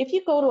 If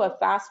you go to a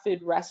fast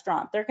food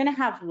restaurant, they're going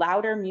to have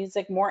louder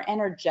music, more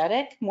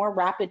energetic, more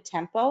rapid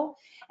tempo.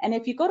 And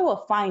if you go to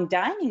a fine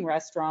dining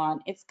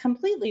restaurant, it's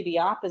completely the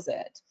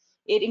opposite.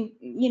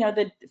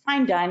 The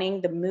fine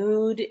dining, the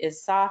mood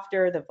is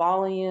softer, the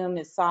volume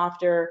is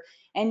softer,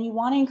 and you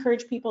want to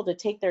encourage people to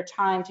take their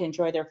time to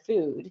enjoy their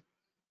food.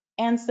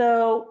 And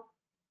so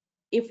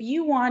if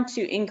you want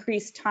to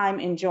increase time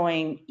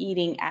enjoying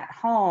eating at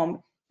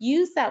home,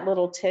 use that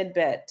little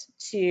tidbit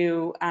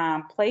to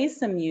play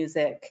some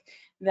music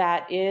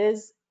that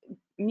is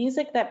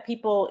music that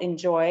people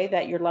enjoy,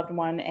 that your loved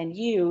one and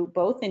you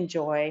both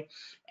enjoy.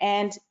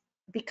 And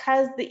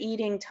because the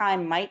eating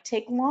time might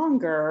take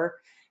longer,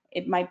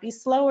 it might be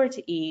slower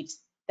to eat,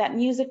 that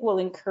music will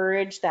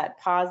encourage that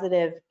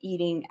positive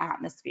eating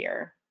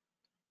atmosphere.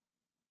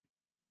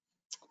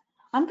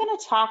 I'm going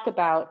to talk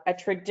about a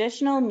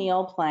traditional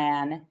meal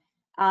plan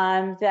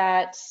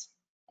that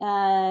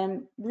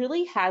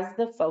really has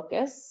the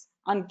focus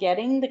on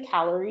getting the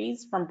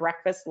calories from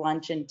breakfast,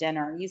 lunch, and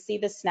dinner. You see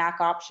the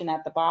snack option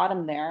at the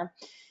bottom there.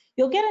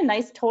 You'll get a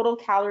nice total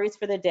calories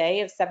for the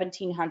day of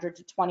 1,700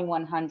 to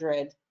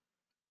 2,100.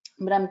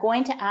 But I'm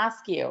going to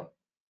ask you,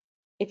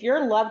 if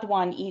your loved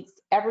one eats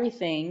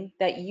everything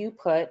that you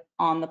put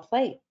on the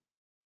plate,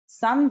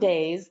 some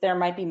days there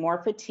might be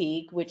more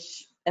fatigue,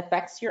 which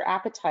affects your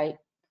appetite.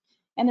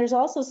 And there's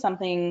also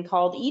something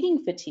called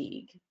eating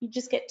fatigue. You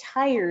just get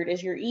tired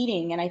as you're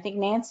eating. And I think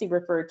Nancy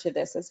referred to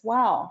this as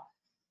well.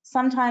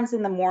 Sometimes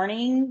in the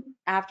morning,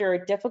 after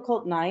a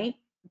difficult night,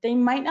 they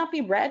might not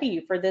be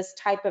ready for this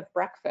type of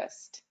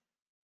breakfast.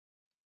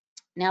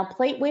 Now,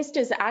 plate waste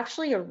is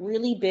actually a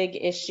really big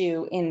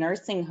issue in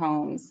nursing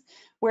homes,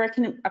 where it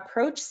can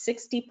approach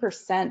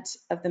 60%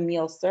 of the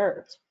meals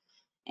served.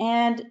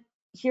 And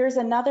here's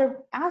another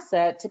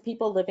asset to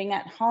people living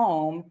at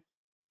home,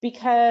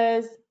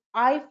 because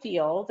I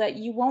feel that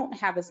you won't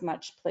have as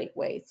much plate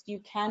waste. You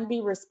can be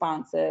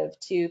responsive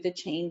to the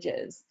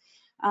changes.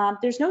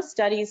 There's no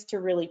studies to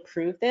really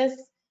prove this,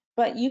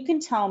 but you can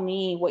tell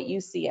me what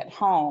you see at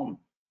home.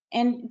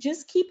 And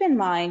just keep in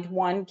mind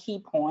one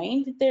key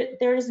point: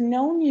 there's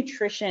no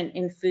nutrition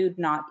in food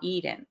not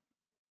eaten.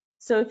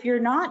 So if you're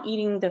not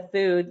eating the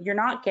food, you're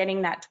not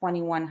getting that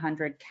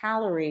 2,100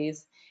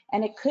 calories,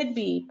 and it could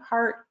be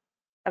part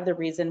of the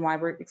reason why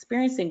we're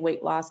experiencing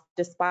weight loss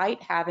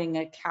despite having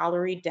a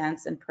calorie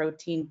dense and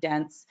protein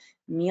dense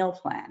meal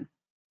plan.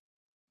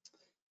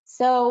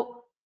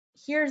 So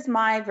here's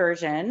my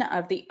version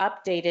of the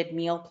updated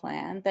meal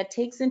plan that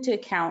takes into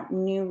account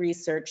new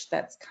research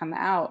that's come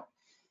out.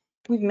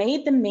 We've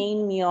made the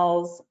main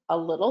meals a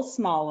little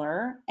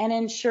smaller and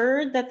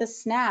ensured that the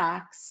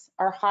snacks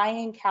are high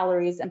in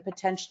calories and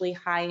potentially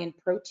high in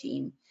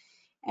protein.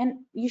 And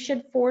you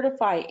should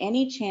fortify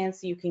any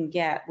chance you can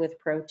get with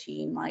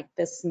protein, like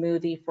the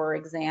smoothie, for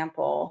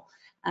example.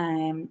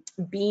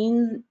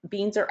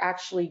 Beans are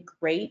actually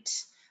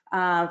great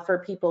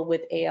for people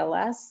with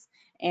ALS.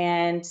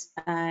 And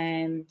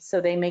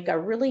so they make a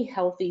really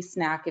healthy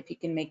snack if you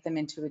can make them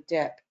into a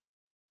dip.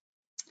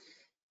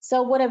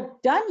 So what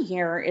I've done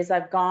here is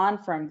I've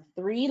gone from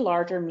 3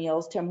 larger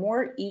meals to a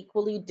more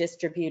equally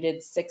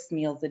distributed 6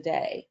 meals a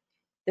day.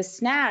 The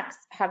snacks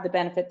have the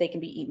benefit they can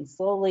be eaten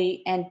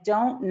slowly and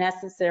don't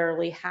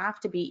necessarily have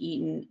to be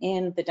eaten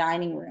in the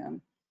dining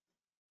room.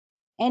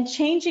 And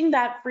changing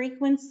that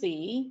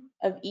frequency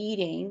of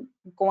eating,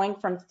 going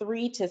from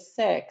 3 to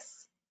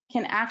 6,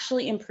 can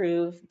actually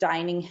improve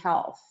dining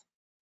health.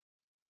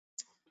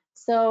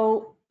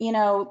 So,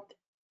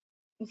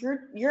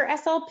 your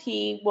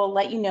SLP will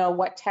let you know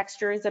what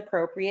texture is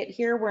appropriate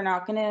here. We're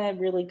not going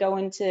to really go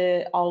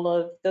into all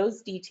of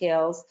those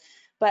details,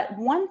 But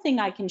one thing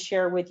I can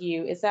share with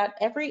you is that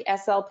every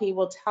SLP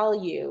will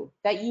tell you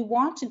that you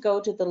want to go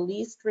to the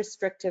least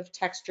restrictive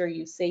texture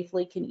you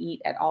safely can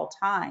eat at all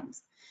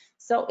times.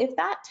 So if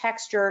that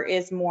texture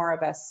is more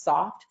of a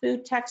soft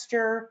food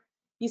texture,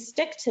 you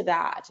stick to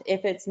that.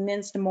 If it's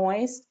minced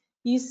moist,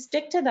 you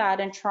stick to that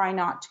and try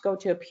not to go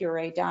to a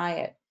puree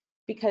diet,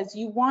 because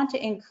you want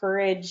to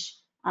encourage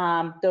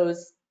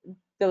those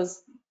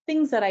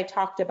things that I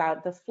talked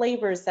about, the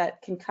flavors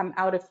that can come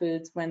out of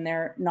foods when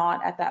they're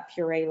not at that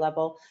puree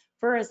level,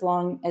 for as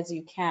long as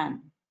you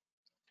can.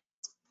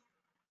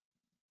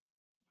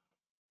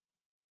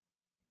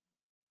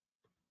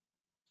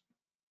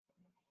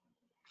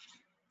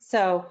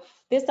 So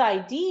this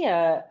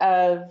idea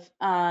of,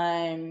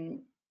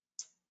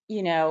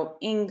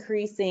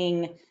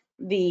 increasing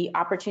the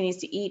opportunities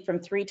to eat from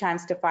 3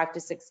 times to 5 to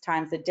 6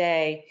 times a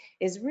day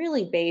is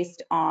really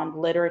based on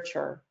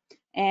literature.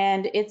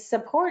 And it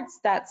supports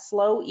that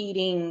slow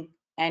eating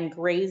and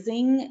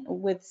grazing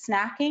with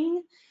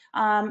snacking.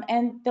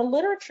 And the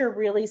literature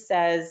really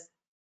says,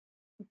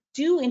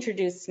 do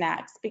introduce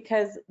snacks,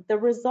 because the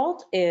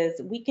result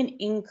is we can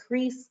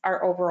increase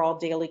our overall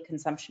daily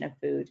consumption of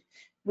food.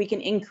 We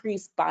can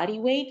increase body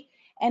weight.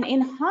 And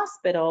in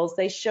hospitals,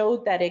 they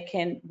showed that it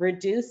can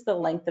reduce the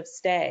length of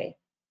stay.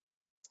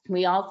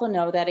 We also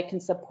know that it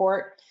can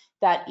support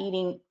that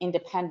eating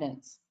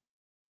independence.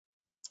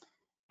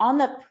 On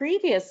the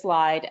previous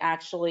slide,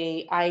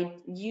 actually,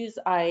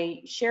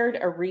 I shared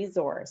a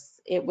resource.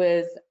 It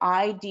was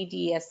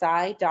iddsi.org.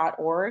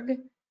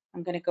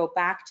 I'm going to go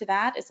back to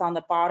that. It's on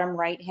the bottom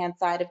right-hand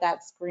side of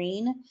that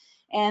screen.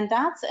 And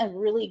that's a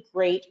really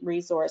great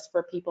resource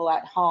for people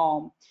at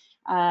home,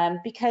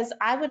 because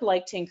I would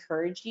like to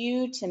encourage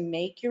you to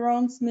make your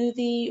own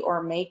smoothie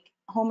or make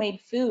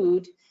homemade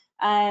food,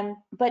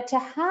 but to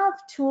have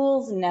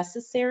tools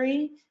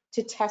necessary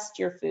to test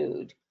your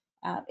food.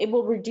 It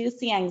will reduce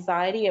the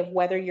anxiety of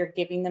whether you're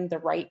giving them the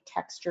right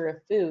texture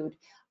of food.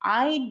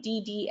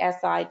 iddsi.org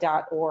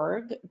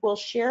will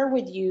share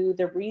with you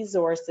the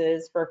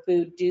resources for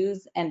food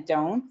do's and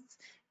don'ts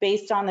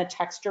based on the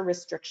texture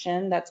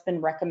restriction that's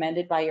been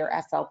recommended by your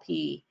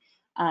SLP.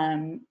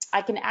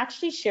 I can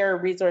actually share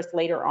a resource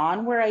later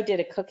on where I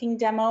did a cooking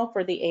demo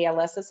for the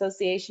ALS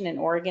Association in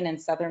Oregon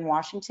and Southern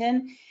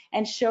Washington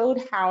and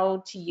showed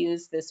how to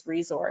use this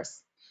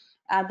resource.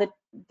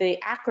 The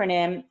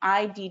acronym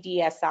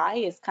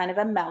IDDSI is kind of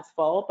a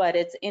mouthful, but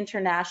it's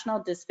International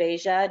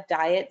Dysphagia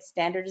Diet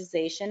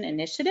Standardization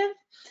Initiative.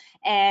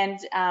 And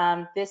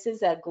this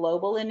is a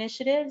global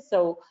initiative,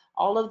 so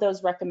all of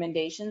those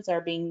recommendations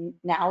are being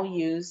now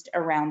used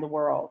around the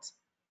world.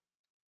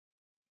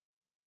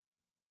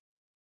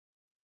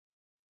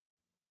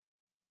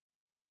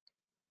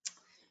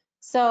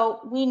 So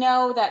we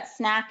know that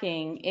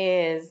snacking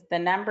is the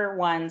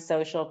 #1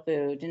 social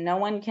food. No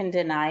one can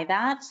deny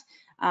that.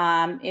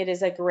 It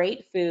is a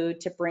great food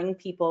to bring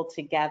people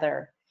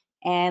together.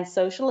 And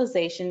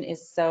socialization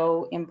is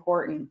so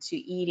important to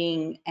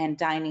eating and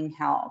dining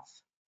health.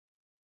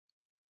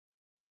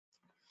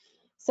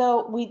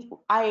 So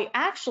I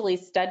actually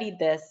studied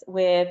this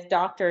with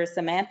Dr.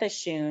 Samantha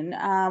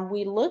Schoon.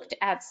 We looked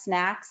at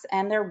snacks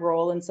and their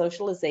role in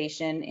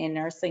socialization in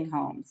nursing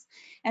homes.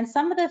 And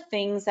some of the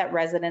things that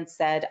residents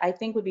said, I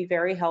think would be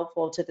very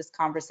helpful to this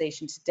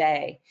conversation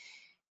today.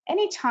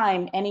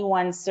 Anytime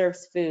anyone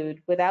serves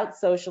food without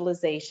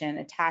socialization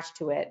attached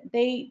to it,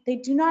 they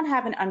do not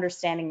have an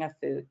understanding of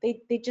food.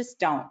 They just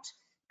don't,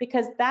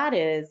 because that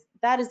is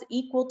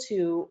equal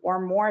to or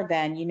more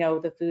than,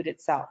 the food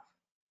itself.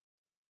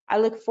 I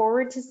look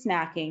forward to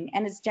snacking,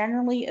 and it's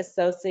generally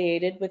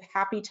associated with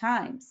happy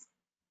times.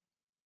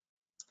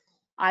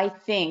 I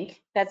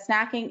think that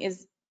snacking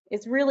is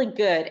really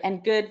good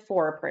and good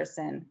for a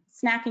person.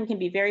 Snacking can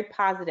be very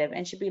positive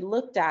and should be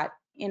looked at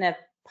in a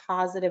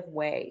positive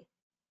way.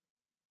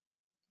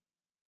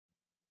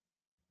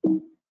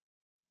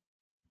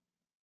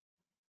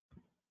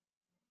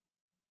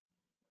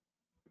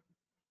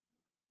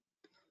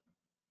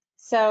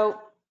 So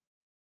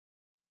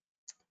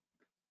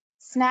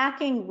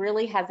snacking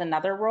really has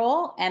another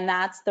role, and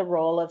that's the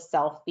role of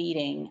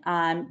self-feeding.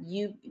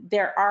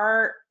 There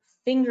are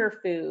finger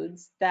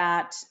foods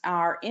that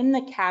are in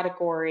the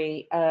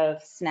category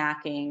of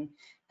snacking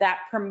that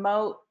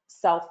promote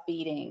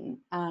self-feeding.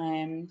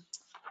 And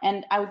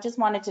I just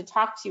wanted to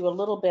talk to you a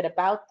little bit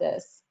about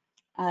this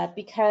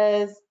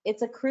because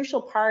it's a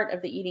crucial part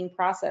of the eating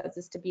process,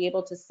 is to be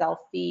able to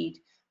self-feed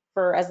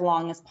for as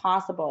long as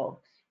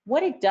possible.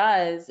 What it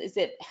does is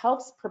it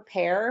helps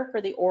prepare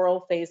for the oral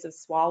phase of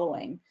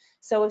swallowing.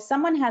 So if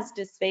someone has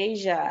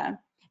dysphagia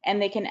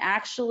and they can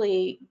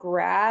actually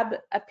grab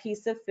a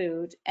piece of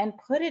food and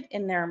put it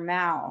in their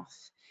mouth,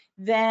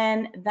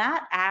 then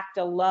that act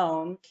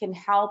alone can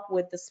help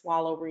with the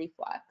swallow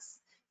reflex.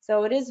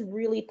 So it is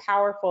really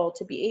powerful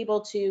to be able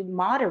to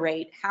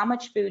moderate how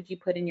much food you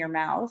put in your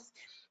mouth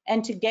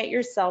and to get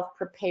yourself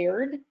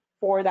prepared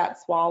for that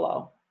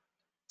swallow.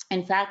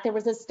 In fact, there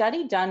was a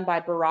study done by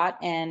Barat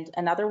and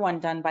another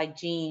one done by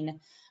Jean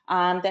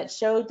that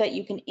showed that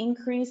you can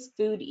increase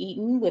food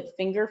eaten with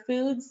finger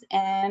foods,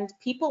 and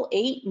people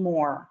ate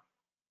more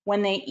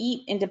when they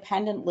eat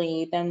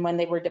independently than when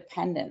they were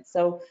dependent.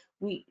 So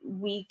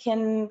we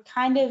can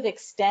kind of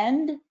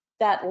extend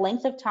that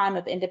length of time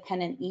of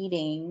independent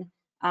eating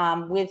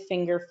with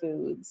finger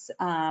foods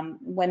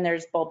when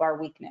there's bulbar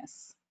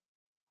weakness.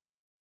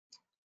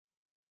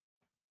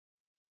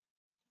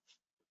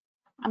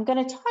 I'm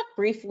going to talk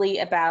briefly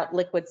about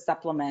liquid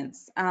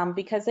supplements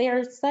because they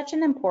are such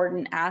an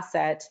important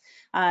asset.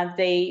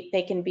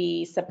 They can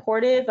be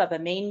supportive of a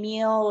main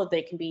meal,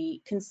 they can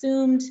be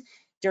consumed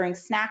during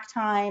snack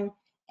time,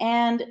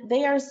 and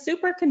they are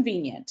super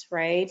convenient,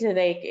 right?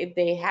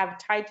 They have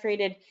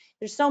titrated,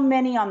 there's so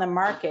many on the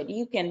market,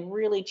 you can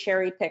really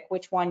cherry pick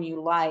which one you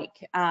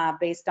like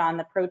based on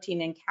the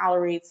protein and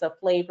calories, the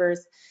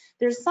flavors.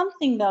 There's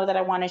something though that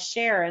I want to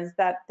share is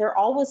that they're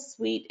always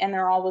sweet and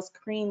they're always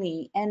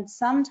creamy. And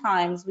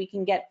sometimes we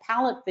can get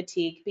palate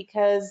fatigue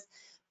because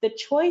the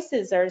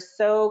choices are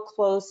so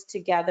close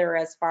together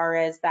as far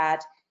as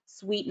that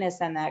sweetness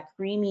and that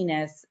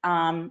creaminess.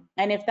 And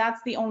if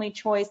that's the only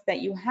choice that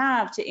you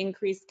have to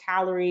increase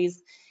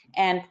calories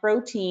and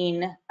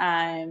protein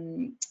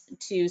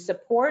to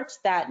support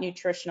that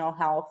nutritional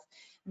health,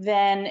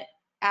 then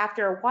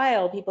after a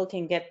while, people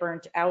can get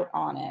burnt out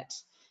on it.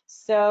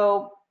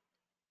 So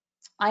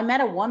I met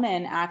a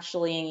woman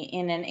actually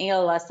in an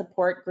ALS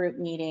support group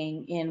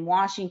meeting in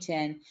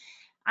Washington.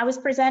 I was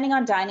presenting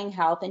on dining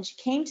health and she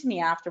came to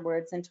me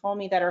afterwards and told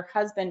me that her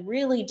husband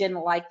really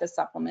didn't like the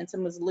supplements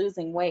and was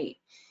losing weight.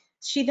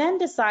 She then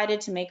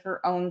decided to make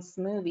her own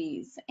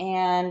smoothies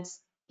and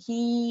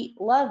he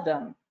loved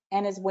them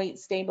and his weight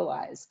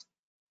stabilized.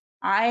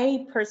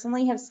 I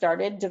personally have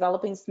started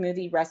developing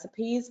smoothie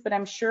recipes, but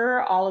I'm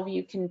sure all of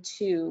you can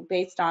too,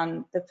 based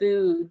on the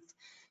foods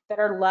that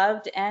are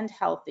loved and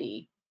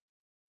healthy.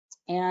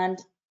 And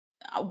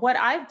what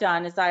I've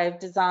done is I've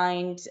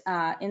designed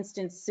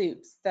instant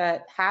soups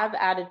that have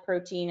added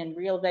protein and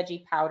real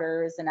veggie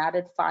powders and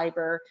added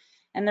fiber,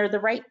 and they're the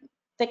right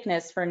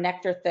thickness for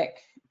nectar thick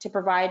to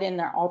provide in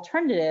their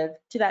alternative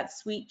to that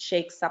sweet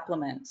shake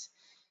supplement.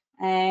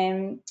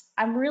 And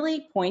I'm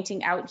really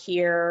pointing out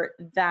here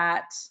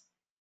that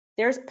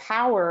there's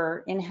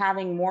power in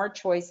having more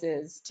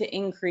choices to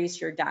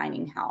increase your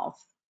dining health.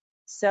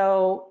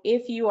 So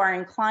if you are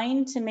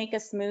inclined to make a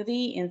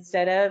smoothie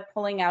instead of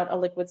pulling out a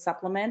liquid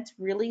supplement,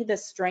 really the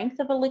strength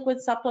of a liquid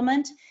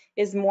supplement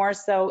is more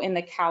so in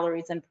the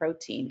calories and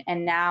protein.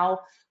 And now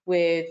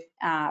with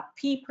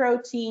pea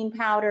protein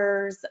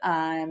powders,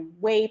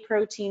 whey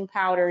protein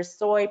powders,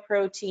 soy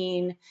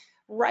protein,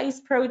 rice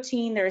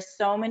protein, there's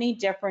so many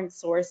different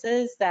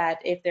sources that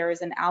if there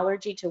is an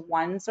allergy to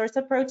one source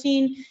of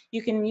protein,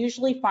 you can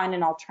usually find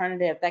an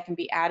alternative that can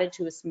be added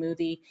to a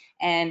smoothie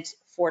and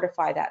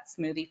fortify that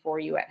smoothie for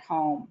you at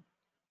home.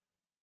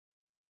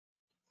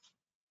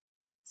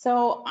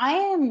 So I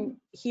am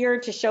here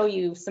to show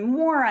you some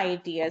more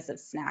ideas of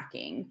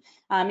snacking.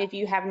 If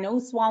you have no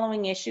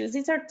swallowing issues,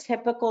 these are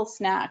typical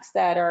snacks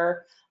that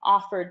are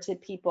offered to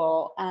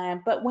people.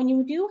 But when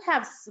you do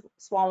have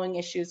swallowing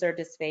issues or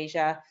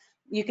dysphagia,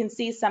 you can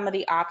see some of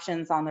the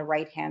options on the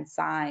right-hand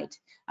side.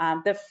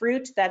 The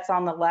fruit that's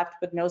on the left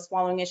with no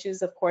swallowing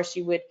issues, of course,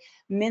 you would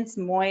mince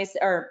moist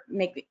or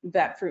make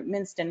that fruit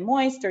minced and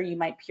moist, or you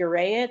might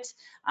puree it.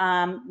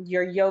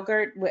 Your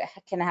yogurt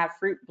can have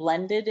fruit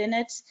blended in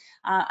it.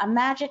 A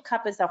Magic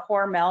Cup is a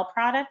Hormel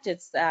product.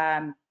 It's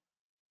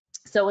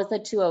so is a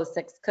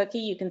 206 cookie.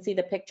 You can see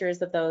the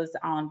pictures of those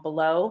on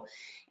below.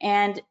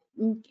 And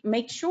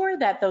make sure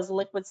that those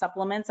liquid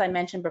supplements I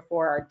mentioned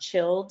before are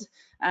chilled.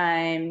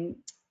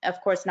 Of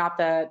course, not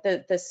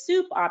the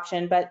soup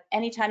option, but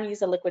anytime you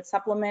use a liquid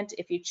supplement,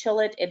 if you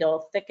chill it,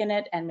 it'll thicken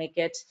it and make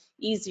it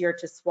easier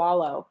to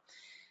swallow.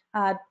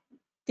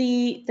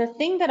 The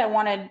thing that I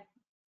want to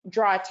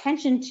draw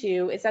attention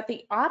to is that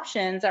the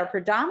options are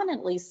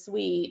predominantly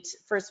sweet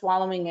for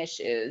swallowing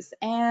issues.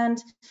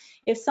 And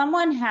if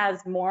someone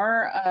has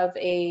more of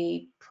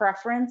a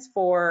preference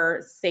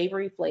for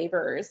savory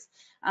flavors,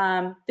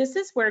 this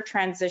is where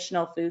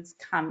transitional foods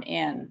come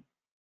in.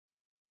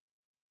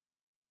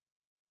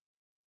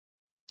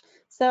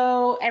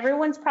 So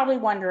everyone's probably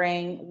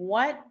wondering,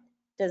 what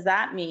does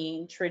that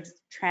mean,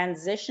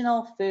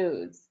 transitional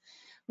foods?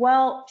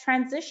 Well,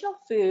 transitional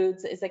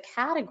foods is a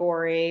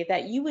category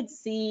that you would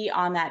see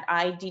on that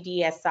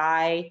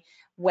IDDSI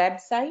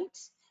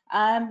website.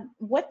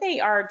 What they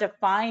are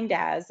defined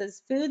as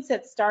is foods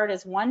that start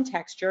as one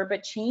texture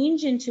but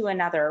change into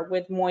another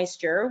with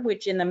moisture,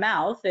 which in the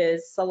mouth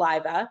is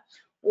saliva,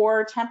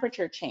 or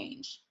temperature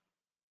change.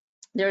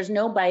 There's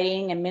no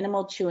biting and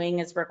minimal chewing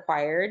is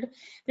required.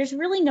 There's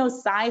really no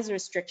size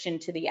restriction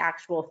to the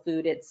actual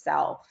food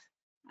itself.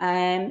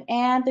 And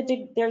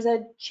there's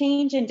a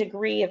change in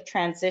degree of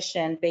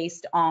transition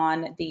based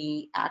on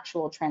the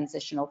actual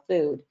transitional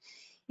food.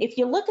 If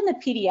you look in the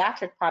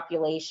pediatric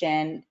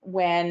population,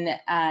 when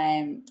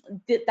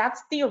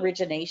that's the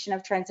origination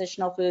of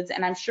transitional foods,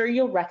 and I'm sure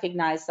you'll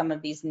recognize some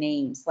of these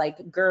names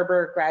like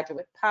Gerber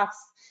graduate puffs,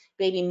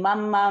 baby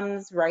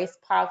mums, rice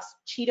puffs,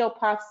 Cheeto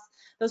puffs.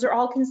 Those are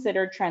all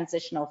considered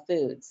transitional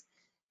foods.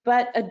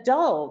 But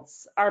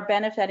adults are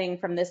benefiting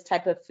from this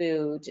type of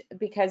food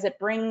because it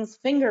brings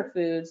finger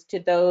foods to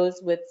those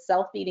with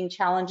self-feeding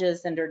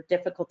challenges and or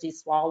difficulty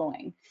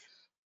swallowing.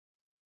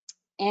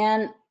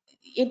 And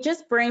it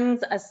just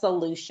brings a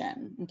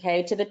solution,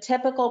 okay, to the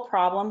typical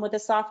problem with a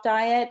soft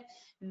diet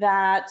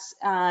that,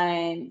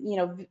 you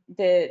know,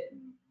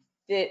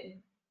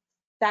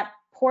 that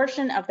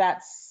portion of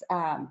that,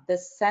 the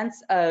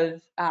sense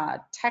of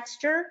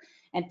texture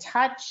and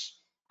touch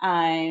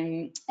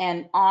and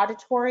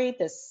auditory,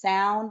 the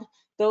sound,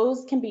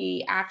 those can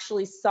be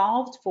actually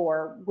solved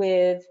for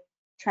with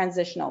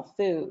transitional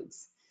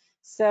foods.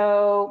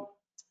 So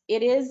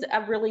it is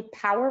a really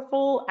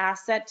powerful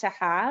asset to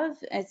have.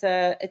 It's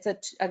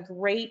a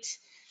great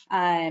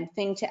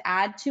thing to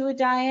add to a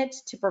diet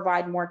to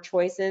provide more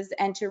choices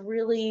and to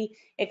really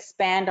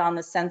expand on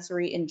the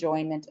sensory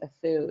enjoyment of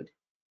food.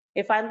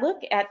 If I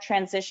look at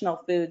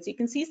transitional foods, you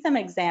can see some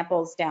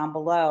examples down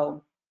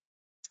below.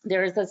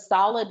 There's a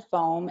solid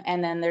foam,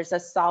 and then there's a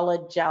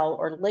solid gel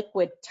or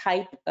liquid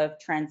type of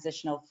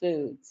transitional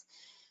foods.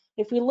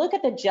 If we look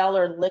at the gel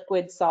or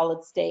liquid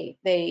solid state,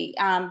 they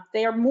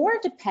are more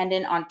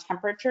dependent on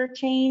temperature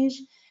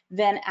change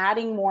than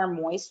adding more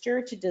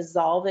moisture to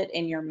dissolve it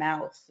in your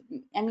mouth.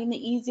 I mean,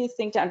 the easiest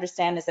thing to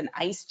understand is an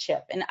ice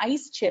chip. An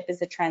ice chip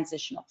is a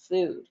transitional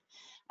food.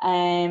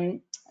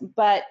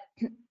 But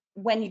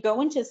when you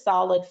go into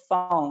solid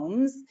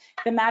foams,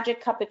 the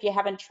magic cup, if you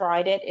haven't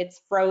tried it, it's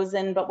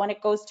frozen, but when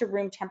it goes to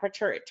room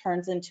temperature, it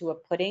turns into a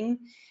pudding.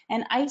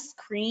 And ice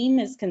cream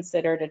is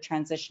considered a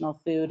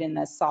transitional food in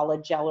the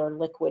solid gel or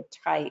liquid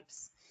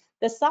types.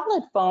 The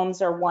solid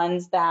foams are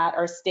ones that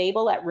are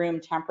stable at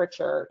room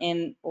temperature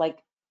in like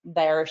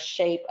their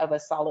shape of a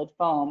solid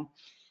foam,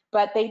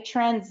 but they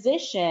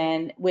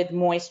transition with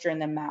moisture in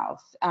the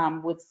mouth,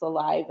 with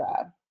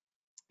saliva,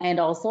 and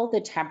also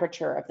the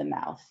temperature of the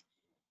mouth.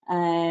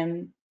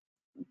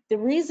 The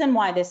reason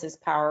why this is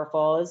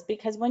powerful is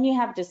because when you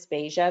have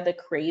dysphagia, the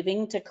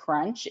craving to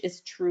crunch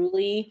is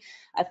truly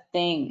a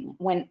thing.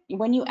 When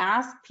you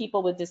ask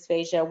people with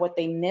dysphagia what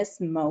they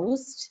miss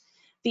most,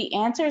 the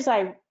answers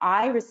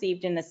I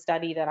received in the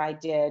study that I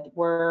did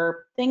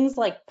were things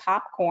like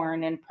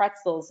popcorn and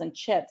pretzels and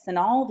chips, and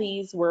all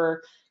these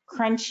were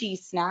crunchy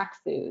snack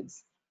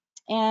foods.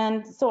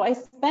 And so I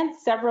spent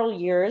several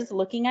years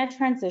looking at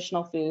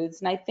transitional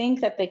foods, and I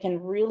think that they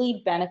can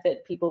really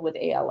benefit people with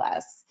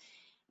ALS.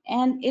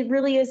 And it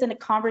really isn't a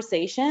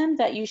conversation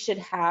that you should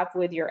have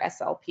with your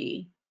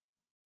SLP.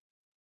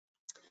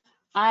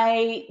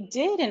 I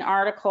did an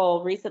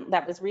article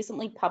that was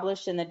recently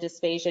published in the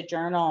Dysphagia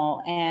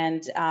Journal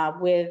and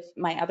with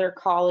my other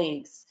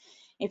colleagues.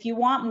 If you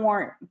want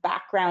more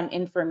background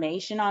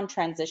information on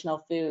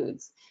transitional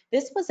foods,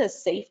 this was a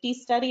safety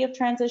study of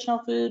transitional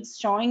foods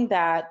showing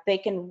that they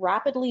can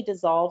rapidly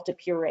dissolve to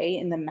puree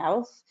in the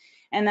mouth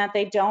and that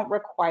they don't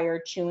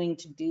require chewing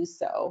to do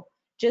so.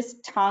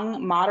 Just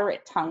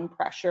moderate tongue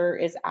pressure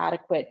is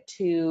adequate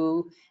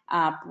to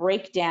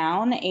break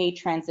down a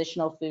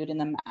transitional food in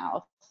the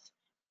mouth.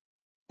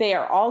 They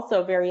are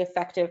also very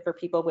effective for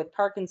people with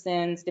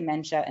Parkinson's,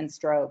 dementia, and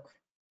stroke.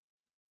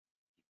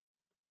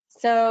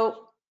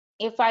 So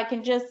if I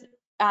can just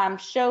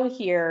show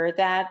here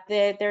that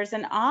there's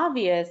an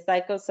obvious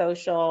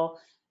psychosocial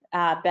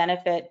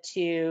benefit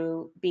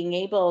to being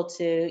able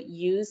to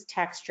use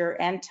texture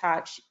and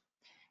touch,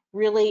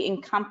 really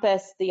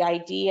encompass the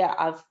idea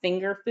of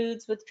finger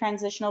foods with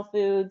transitional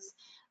foods,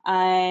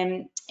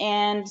 and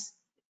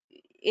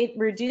it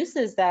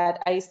reduces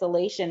that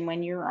isolation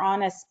when you're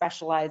on a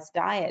specialized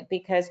diet,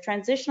 because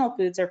transitional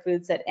foods are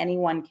foods that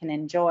anyone can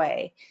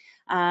enjoy.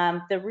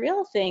 The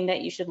real thing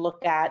that you should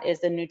look at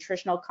is the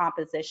nutritional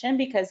composition,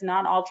 because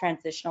not all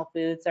transitional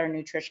foods are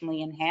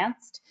nutritionally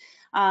enhanced.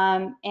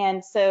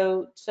 And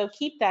so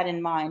keep that in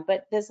mind.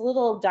 But this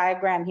little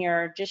diagram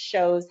here just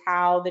shows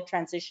how the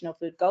transitional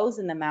food goes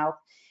in the mouth,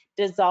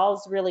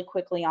 dissolves really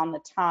quickly on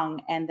the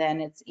tongue, and then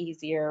it's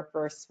easier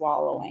for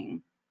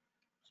swallowing.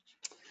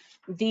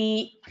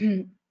 The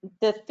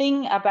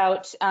thing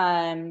about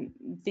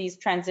these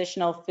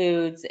transitional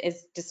foods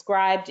is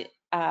described,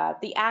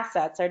 the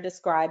assets are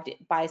described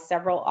by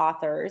several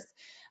authors.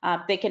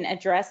 They can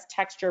address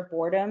texture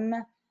boredom,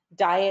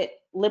 diet,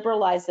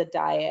 liberalize the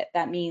diet.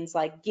 That means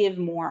like give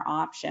more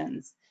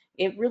options.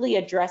 It really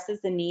addresses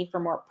the need for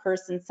more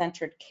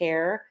person-centered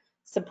care,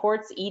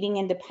 supports eating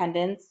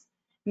independence,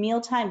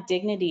 mealtime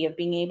dignity of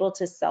being able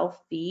to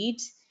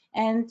self-feed,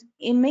 and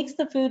it makes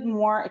the food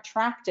more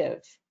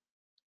attractive.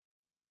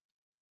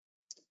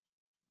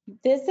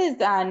 This is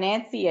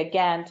Nancy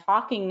again,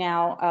 talking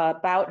now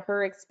about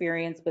her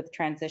experience with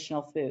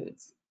transitional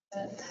foods.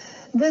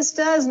 This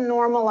does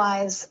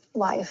normalize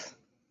life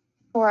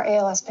for our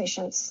ALS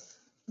patients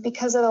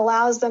because it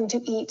allows them to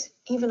eat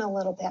even a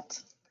little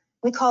bit.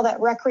 We call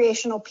that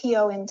recreational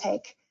PO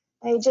intake.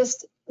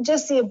 Just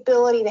the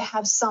ability to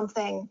have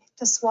something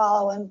to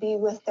swallow and be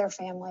with their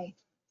family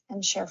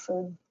and share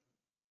food.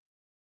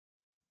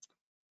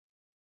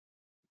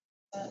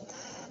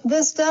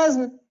 This does.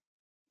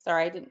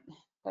 Sorry, I didn't.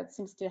 That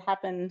seems to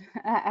happen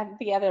at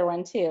the other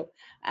one too.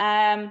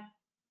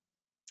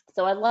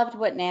 So I loved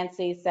what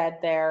Nancy said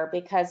there,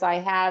 because I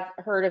have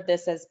heard of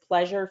this as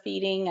pleasure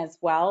feeding as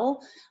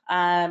well.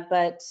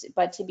 But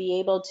to be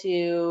able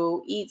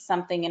to eat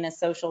something in a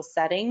social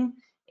setting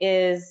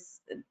is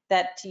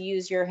that to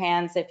use your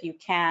hands if you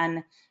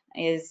can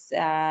is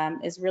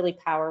really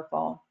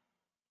powerful.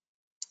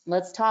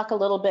 Let's talk a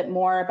little bit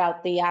more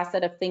about the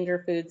asset of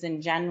finger foods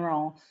in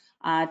general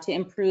to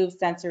improve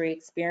sensory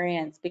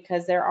experience,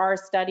 because there are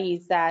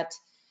studies that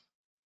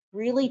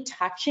really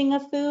touching a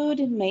food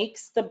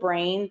makes the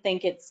brain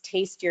think it's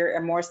tastier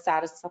and more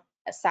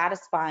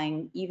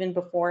satisfying even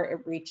before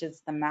it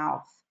reaches the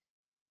mouth.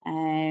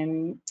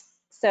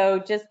 So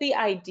just the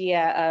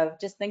idea of,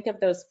 just think of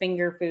those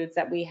finger foods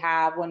that we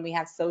have when we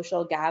have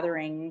social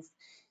gatherings.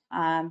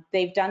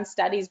 They've done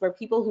studies where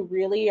people who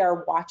really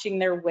are watching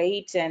their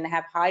weight and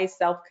have high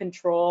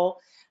self-control,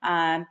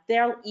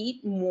 they'll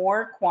eat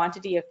more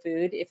quantity of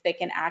food if they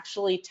can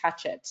actually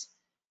touch it.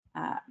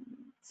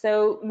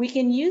 So we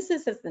can use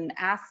this as an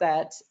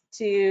asset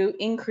to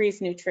increase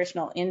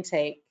nutritional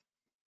intake.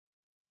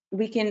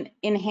 We can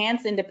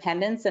enhance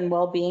independence and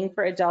well-being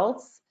for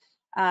adults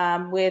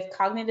with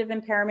cognitive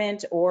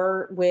impairment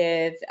or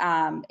with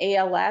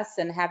ALS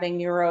and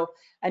having a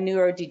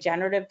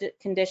neurodegenerative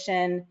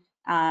condition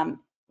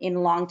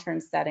in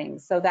long-term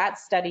settings. So that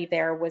study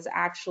there was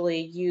actually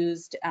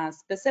used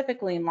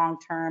specifically in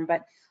long-term,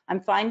 but I'm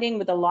finding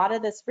with a lot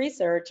of this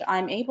research,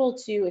 I'm able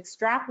to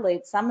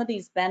extrapolate some of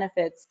these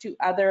benefits to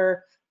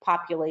other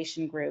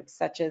population groups,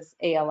 such as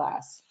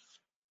ALS.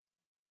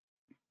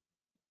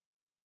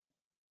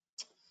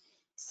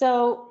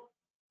 So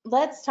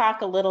let's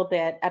talk a little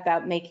bit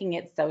about making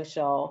it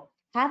social.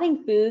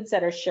 Having foods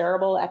that are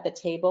shareable at the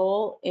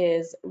table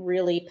is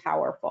really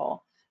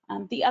powerful.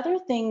 The other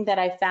thing that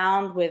I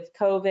found with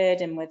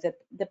COVID and with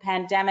the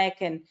pandemic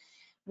and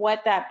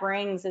what that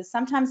brings is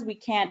sometimes we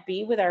can't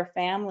be with our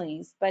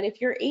families, but if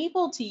you're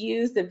able to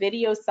use the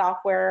video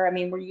software, I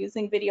mean, we're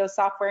using video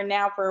software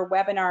now for a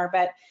webinar,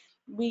 but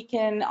we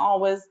can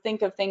always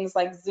think of things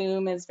like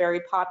Zoom is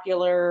very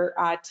popular,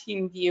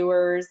 team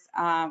viewers.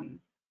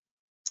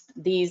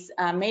 These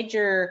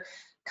major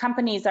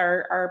companies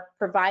are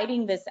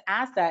providing this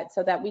asset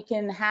so that we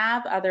can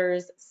have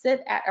others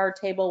sit at our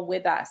table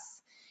with us.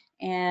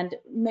 And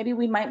maybe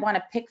we might want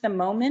to pick the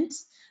moment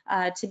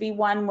to be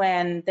one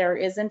when there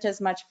isn't as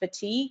much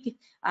fatigue.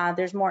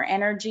 There's more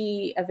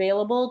energy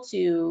available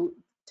to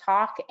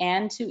talk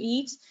and to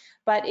eat.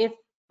 But if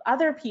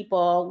other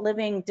people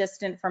living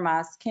distant from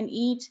us can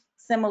eat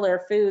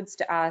similar foods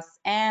to us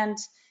and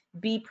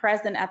be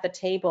present at the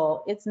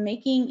table, it's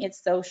making it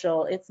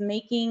social. It's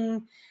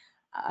making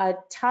a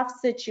tough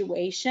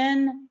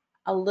situation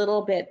a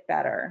little bit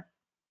better.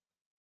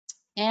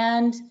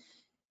 And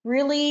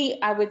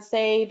really, I would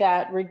say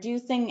that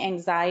reducing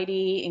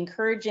anxiety,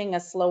 encouraging a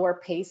slower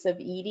pace of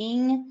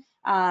eating,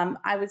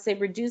 I would say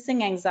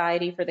reducing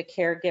anxiety for the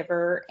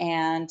caregiver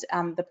and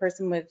the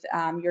person with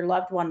your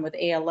loved one with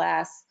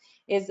ALS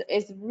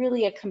is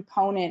really a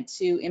component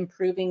to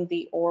improving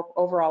the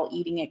overall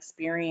eating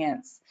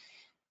experience.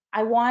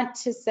 I want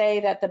to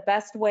say that the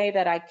best way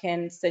that I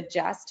can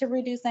suggest to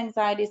reduce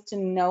anxiety is to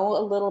know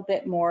a little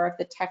bit more of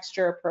the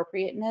texture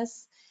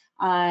appropriateness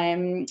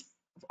on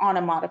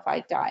a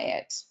modified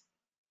diet.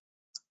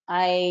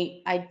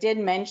 I did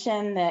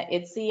mention the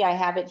IDSI, I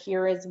have it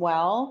here as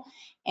well,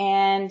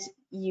 and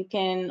you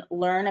can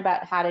learn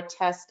about how to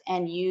test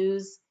and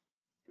use,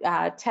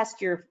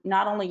 test your,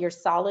 not only your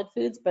solid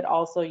foods, but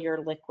also your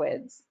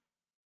liquids.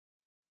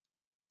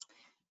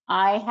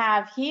 I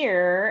have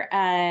here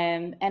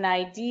an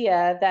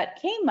idea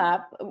that came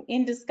up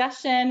in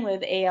discussion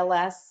with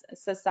ALS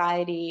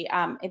Society,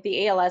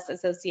 the ALS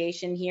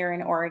Association here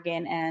in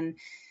Oregon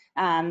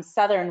and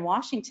Southern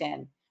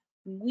Washington.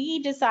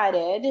 We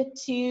decided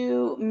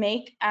to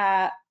make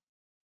a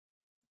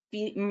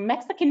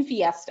Mexican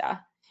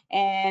fiesta,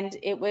 and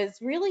it was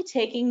really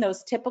taking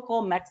those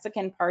typical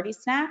Mexican party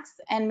snacks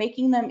and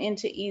making them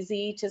into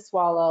easy to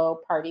swallow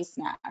party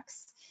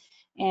snacks.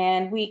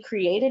 And we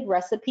created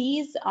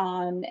recipes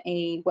on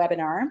a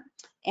webinar,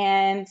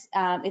 and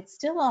it's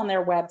still on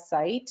their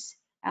website.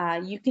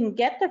 You can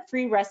get the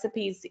free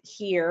recipes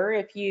here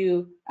if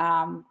you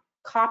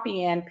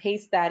copy and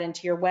paste that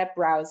into your web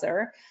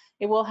browser.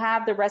 It will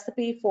have the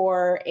recipe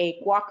for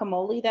a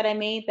guacamole that I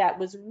made that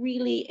was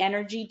really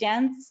energy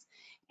dense,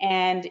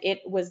 and it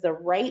was the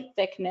right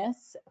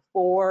thickness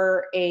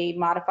for a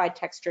modified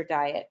texture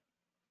diet.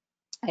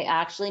 I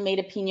actually made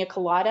a pina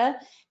colada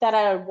that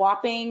had a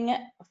whopping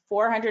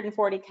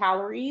 440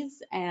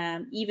 calories,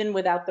 even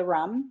without the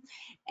rum.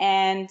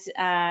 And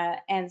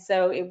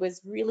so it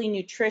was really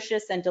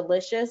nutritious and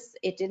delicious.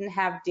 It didn't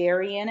have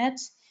dairy in it,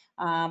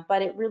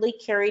 but it really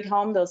carried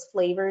home those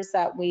flavors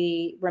that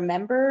we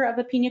remember of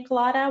a pina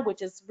colada,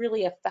 which is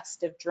really a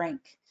festive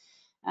drink.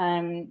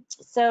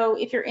 So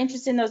if you're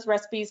interested in those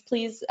recipes,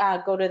 please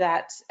go to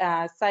that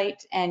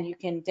site and you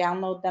can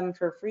download them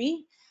for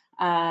free.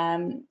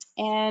 I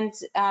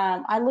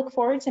look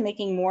forward to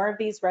making more of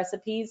these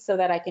recipes so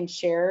that I can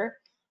share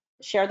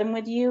them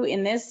with you.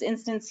 In this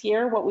instance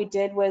here, what we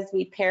did was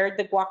we paired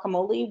the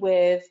guacamole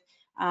with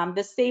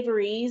the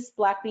Savories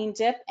black bean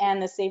dip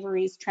and the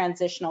Savories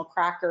transitional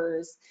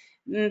crackers.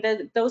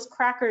 Those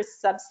crackers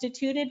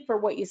substituted for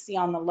what you see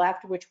on the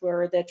left, which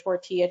were the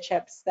tortilla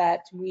chips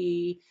that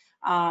we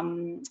all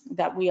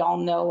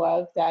know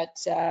of that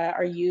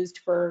are used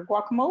for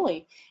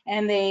guacamole.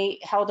 And they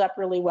held up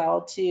really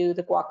well to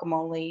the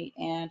guacamole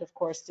and, of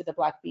course, to the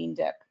black bean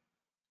dip.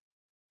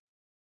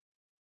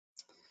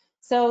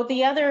 So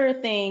the other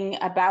thing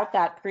about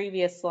that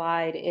previous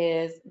slide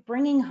is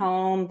bringing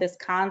home this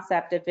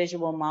concept of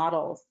visual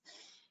models.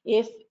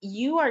 If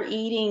you are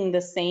eating the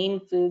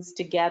same foods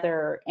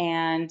together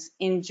and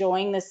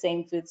enjoying the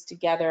same foods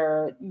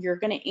together, you're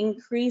going to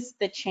increase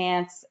the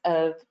chance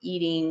of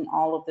eating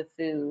all of the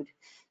food.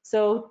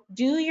 So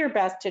do your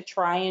best to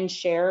try and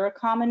share a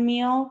common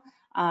meal.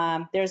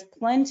 There's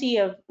plenty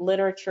of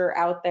literature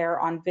out there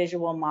on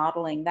visual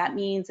modeling. That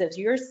means if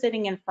you're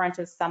sitting in front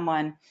of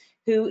someone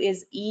who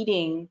is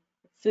eating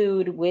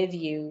food with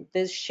you,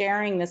 this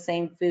sharing the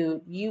same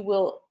food, you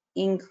will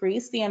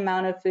increase the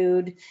amount of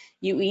food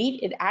you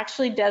eat. It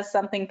actually does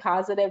something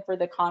positive for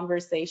the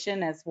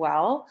conversation as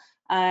well.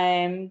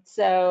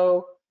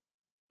 So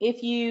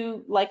if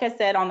you, like I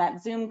said, on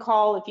that Zoom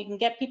call, if you can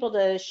get people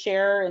to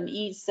share and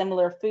eat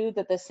similar foods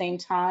at the same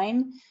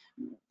time,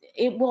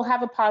 it will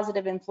have a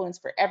positive influence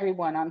for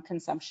everyone on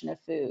consumption of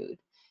food.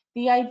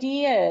 The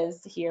idea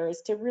here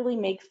is to really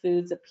make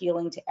foods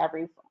appealing to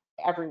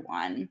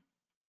everyone,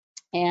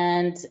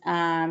 and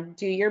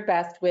do your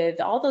best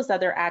with all those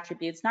other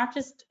attributes, not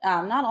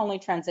only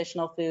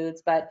transitional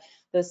foods, but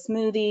the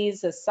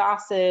smoothies, the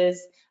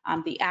sauces,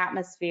 the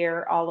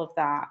atmosphere, all of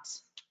that.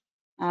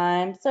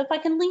 So if I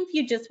can leave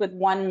you just with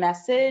one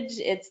message,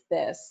 it's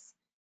this.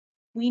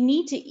 We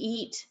need to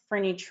eat for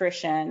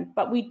nutrition,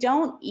 but we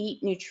don't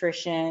eat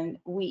nutrition,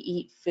 we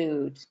eat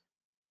food.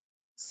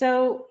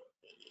 So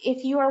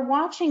if you are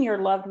watching your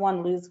loved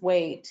one lose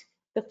weight,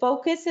 the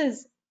focus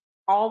is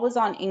always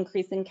on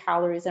increasing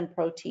calories and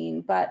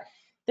protein, but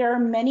there are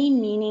many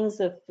meanings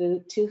of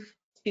food to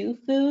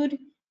food,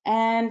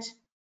 and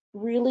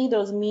really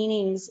those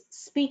meanings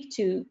speak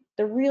to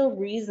the real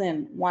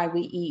reason why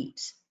we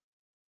eat.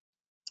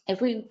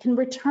 If we can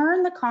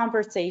return the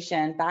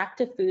conversation back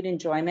to food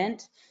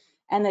enjoyment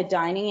and the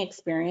dining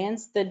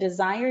experience, the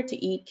desire to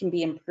eat can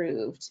be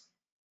improved.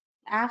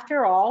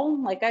 After all,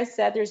 like I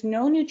said, there's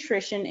no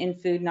nutrition in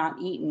food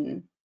not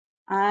eaten.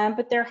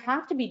 But there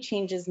have to be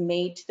changes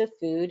made to the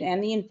food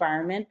and the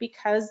environment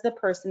because the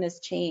person has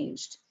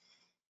changed.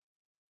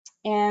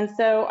 And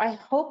so I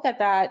hope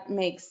that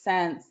makes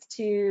sense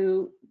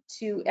to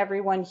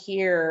everyone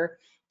here,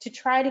 to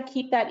try to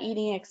keep that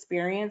eating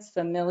experience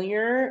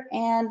familiar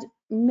and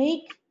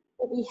make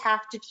what we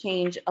have to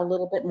change a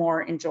little bit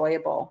more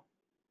enjoyable.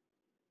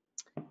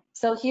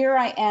 So here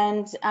I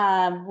end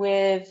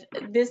with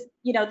this.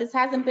 This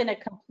hasn't been a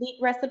complete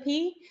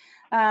recipe,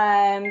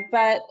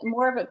 but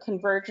more of a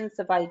convergence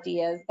of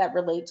ideas that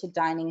relate to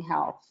dining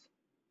health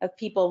of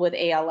people with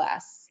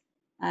ALS.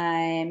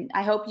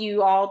 I hope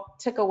you all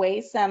took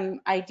away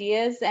some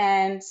ideas,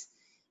 and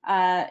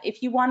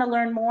if you want to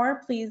learn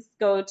more, please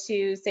go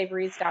to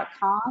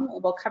savories.com.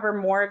 It will cover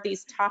more of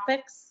these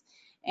topics,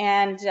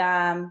 and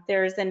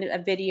there's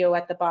a video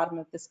at the bottom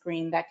of the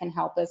screen that can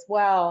help as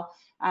well.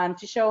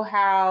 To show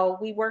how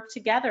we work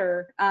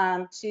together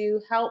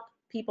to help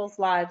people's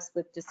lives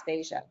with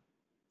dysphagia.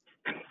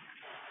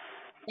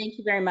 Thank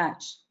you very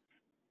much.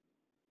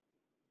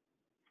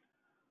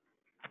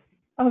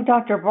 Oh,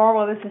 Dr.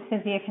 Barewal, this is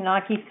Cynthia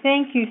Kanaki.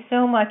 Thank you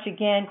so much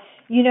again.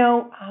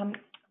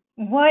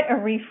 What a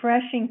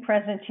refreshing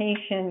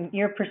presentation.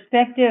 Your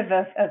perspective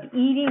of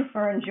eating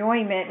for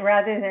enjoyment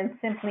rather than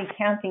simply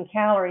counting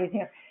calories.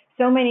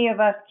 So many of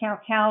us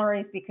count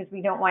calories because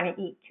we don't want to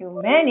eat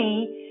too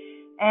many.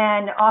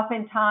 And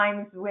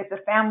oftentimes with a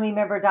family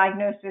member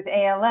diagnosed with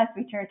ALS,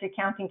 we turn to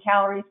counting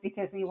calories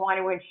because we want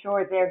to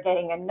ensure they're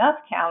getting enough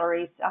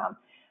calories.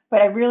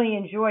 But I really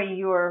enjoy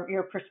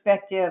your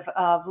perspective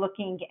of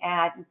looking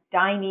at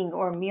dining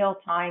or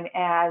mealtime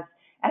as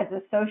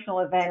a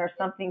social event or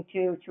something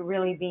to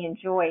really be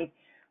enjoyed.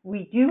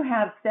 We do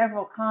have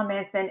several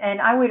comments,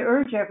 and I would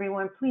urge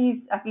everyone,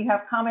 please, if you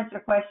have comments or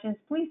questions,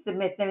 please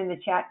submit them in the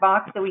chat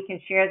box so we can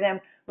share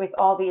them with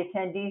all the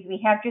attendees. We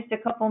have just a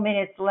couple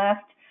minutes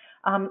left.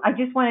 I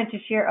just wanted to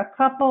share a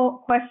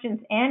couple questions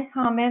and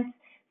comments.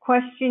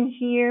 Question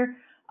here,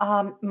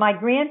 my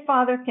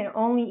grandfather can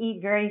only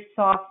eat very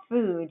soft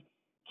food.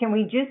 Can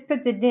we just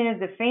put the dinner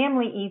the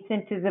family eats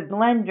into the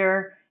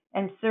blender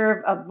and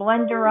serve a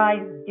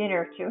blenderized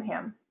dinner to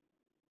him?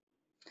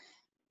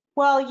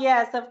 Well,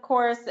 yes, of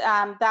course,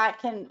 that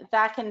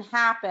can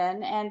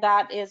happen, and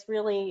that is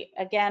really,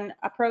 again,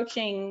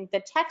 approaching the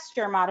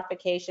texture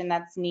modification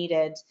that's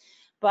needed.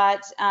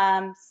 But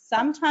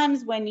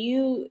sometimes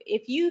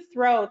if you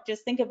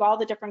just think of all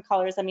the different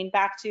colors. I mean,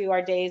 back to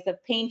our days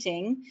of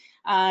painting.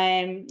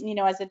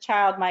 As a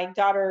child, my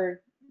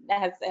daughter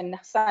and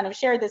son have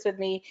shared this with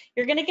me,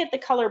 you're going to get the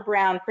color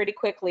brown pretty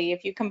quickly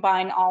if you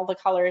combine all the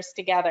colors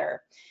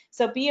together.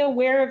 So be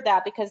aware of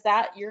that, because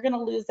that you're going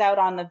to lose out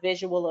on the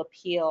visual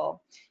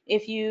appeal.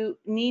 If you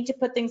need to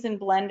put things in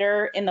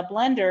the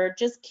blender,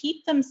 just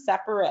keep them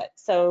separate.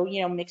 So,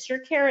 you know, mix your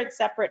carrots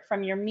separate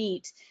from your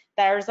meat.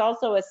 There's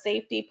also a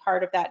safety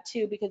part of that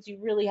too, because you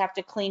really have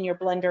to clean your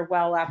blender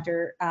well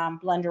after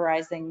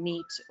blenderizing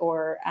meat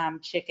or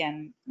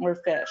chicken or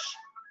fish.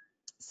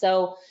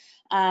 So,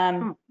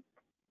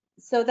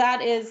 so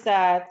that is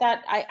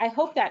I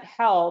hope that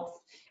helps.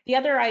 The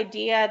other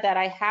idea that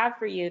I have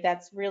for you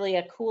that's really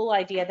a cool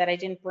idea that I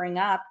didn't bring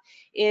up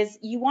is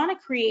you want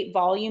to create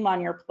volume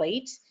on your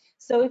plate.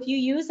 So if you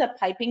use a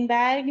piping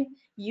bag,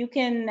 you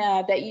can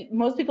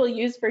most people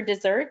use for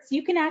desserts,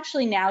 you can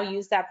actually now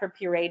use that for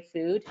pureed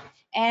food,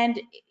 and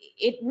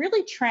it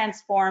really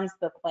transforms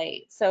the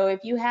plate. So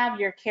if you have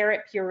your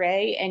carrot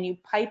puree and you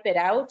pipe it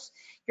out,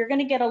 you're going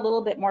to get a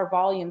little bit more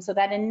volume. So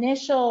that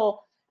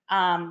initial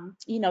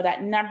you know,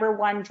 that number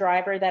one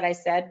driver that I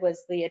said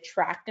was the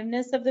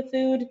attractiveness of the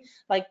food,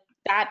 like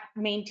that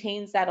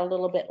maintains that a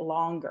little bit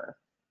longer.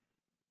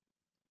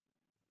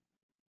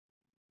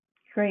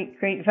 Great,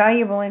 great,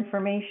 valuable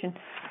information.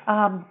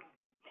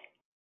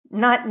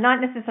 Not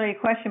necessarily a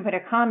question, but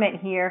a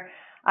comment here.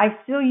 I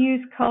still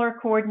use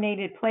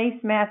color-coordinated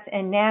placemats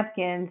and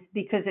napkins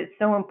because it's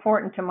so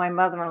important to my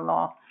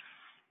mother-in-law.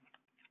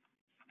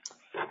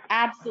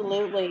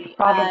 Absolutely.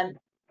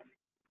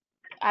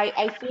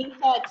 I think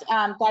that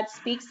that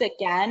speaks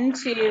again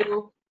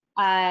to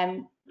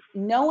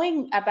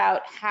knowing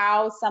about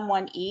how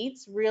someone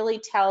eats really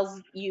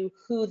tells you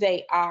who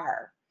they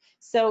are.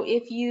 So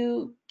if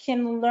you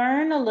can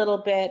learn a little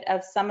bit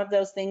of some of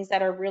those things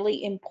that are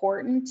really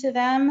important to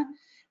them,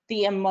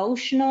 the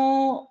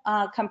emotional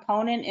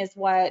component is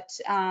what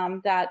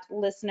that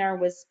listener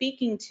was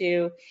speaking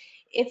to.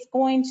 It's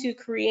going to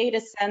create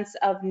a sense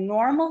of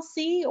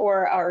normalcy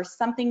or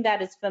something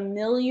that is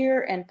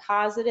familiar and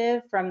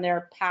positive from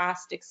their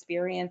past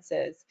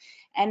experiences.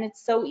 And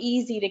it's so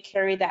easy to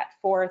carry that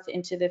forth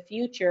into the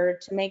future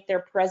to make their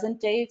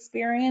present day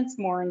experience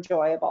more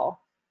enjoyable.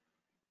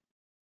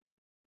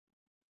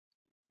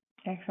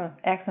 Excellent,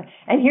 excellent.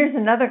 And here's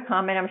another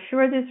comment. I'm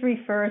sure this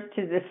refers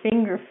to the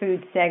finger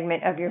food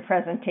segment of your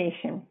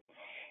presentation.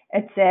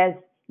 It says,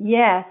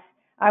 yes,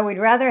 I would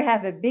rather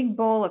have a big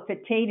bowl of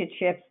potato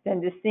chips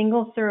than the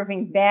single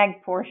serving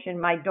bag portion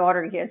my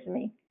daughter gives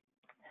me.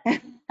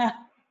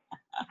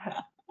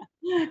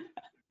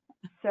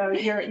 So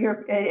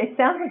it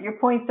sounds like your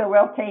points are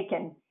well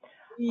taken.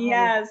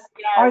 Yes,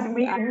 yes.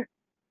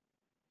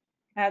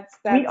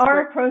 We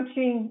are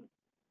approaching.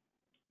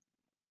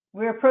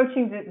 We're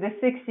approaching the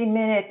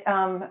 60-minute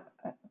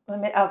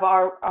limit of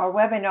our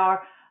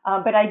webinar,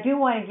 but I do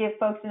want to give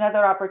folks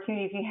another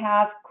opportunity. If you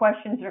have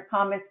questions or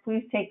comments,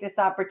 please take this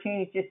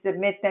opportunity to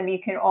submit them. You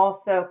can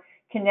also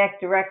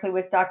connect directly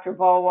with Dr.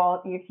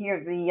 Barewal. You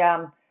hear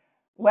the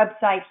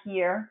website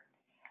here.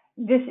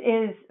 This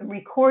is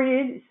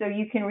recorded, so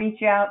you can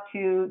reach out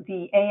to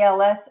the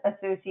ALS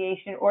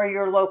Association or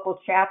your local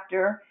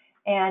chapter.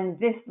 And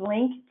this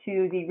link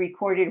to the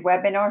recorded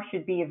webinar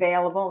should be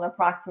available in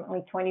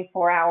approximately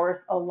 24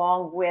 hours,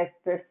 along with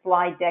the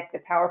slide deck, the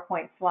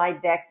PowerPoint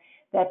slide deck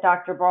that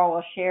Dr.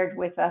 Barewal shared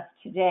with us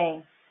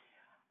today.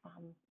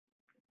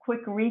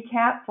 Quick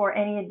recap for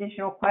any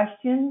additional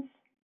questions.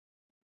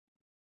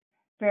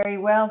 Very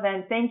well,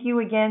 then. Thank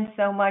you again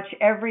so much,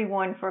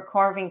 everyone, for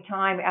carving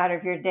time out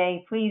of your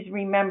day. Please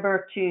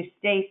remember to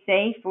stay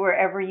safe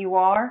wherever you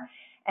are.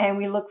 And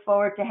we look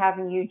forward to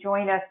having you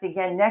join us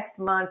again next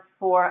month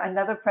for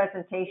another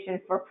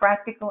presentation for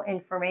practical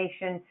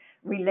information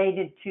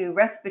related to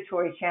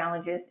respiratory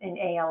challenges in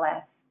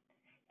ALS.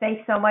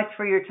 Thanks so much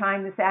for your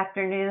time this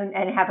afternoon,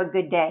 and have a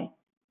good day.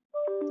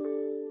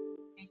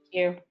 Thank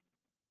you.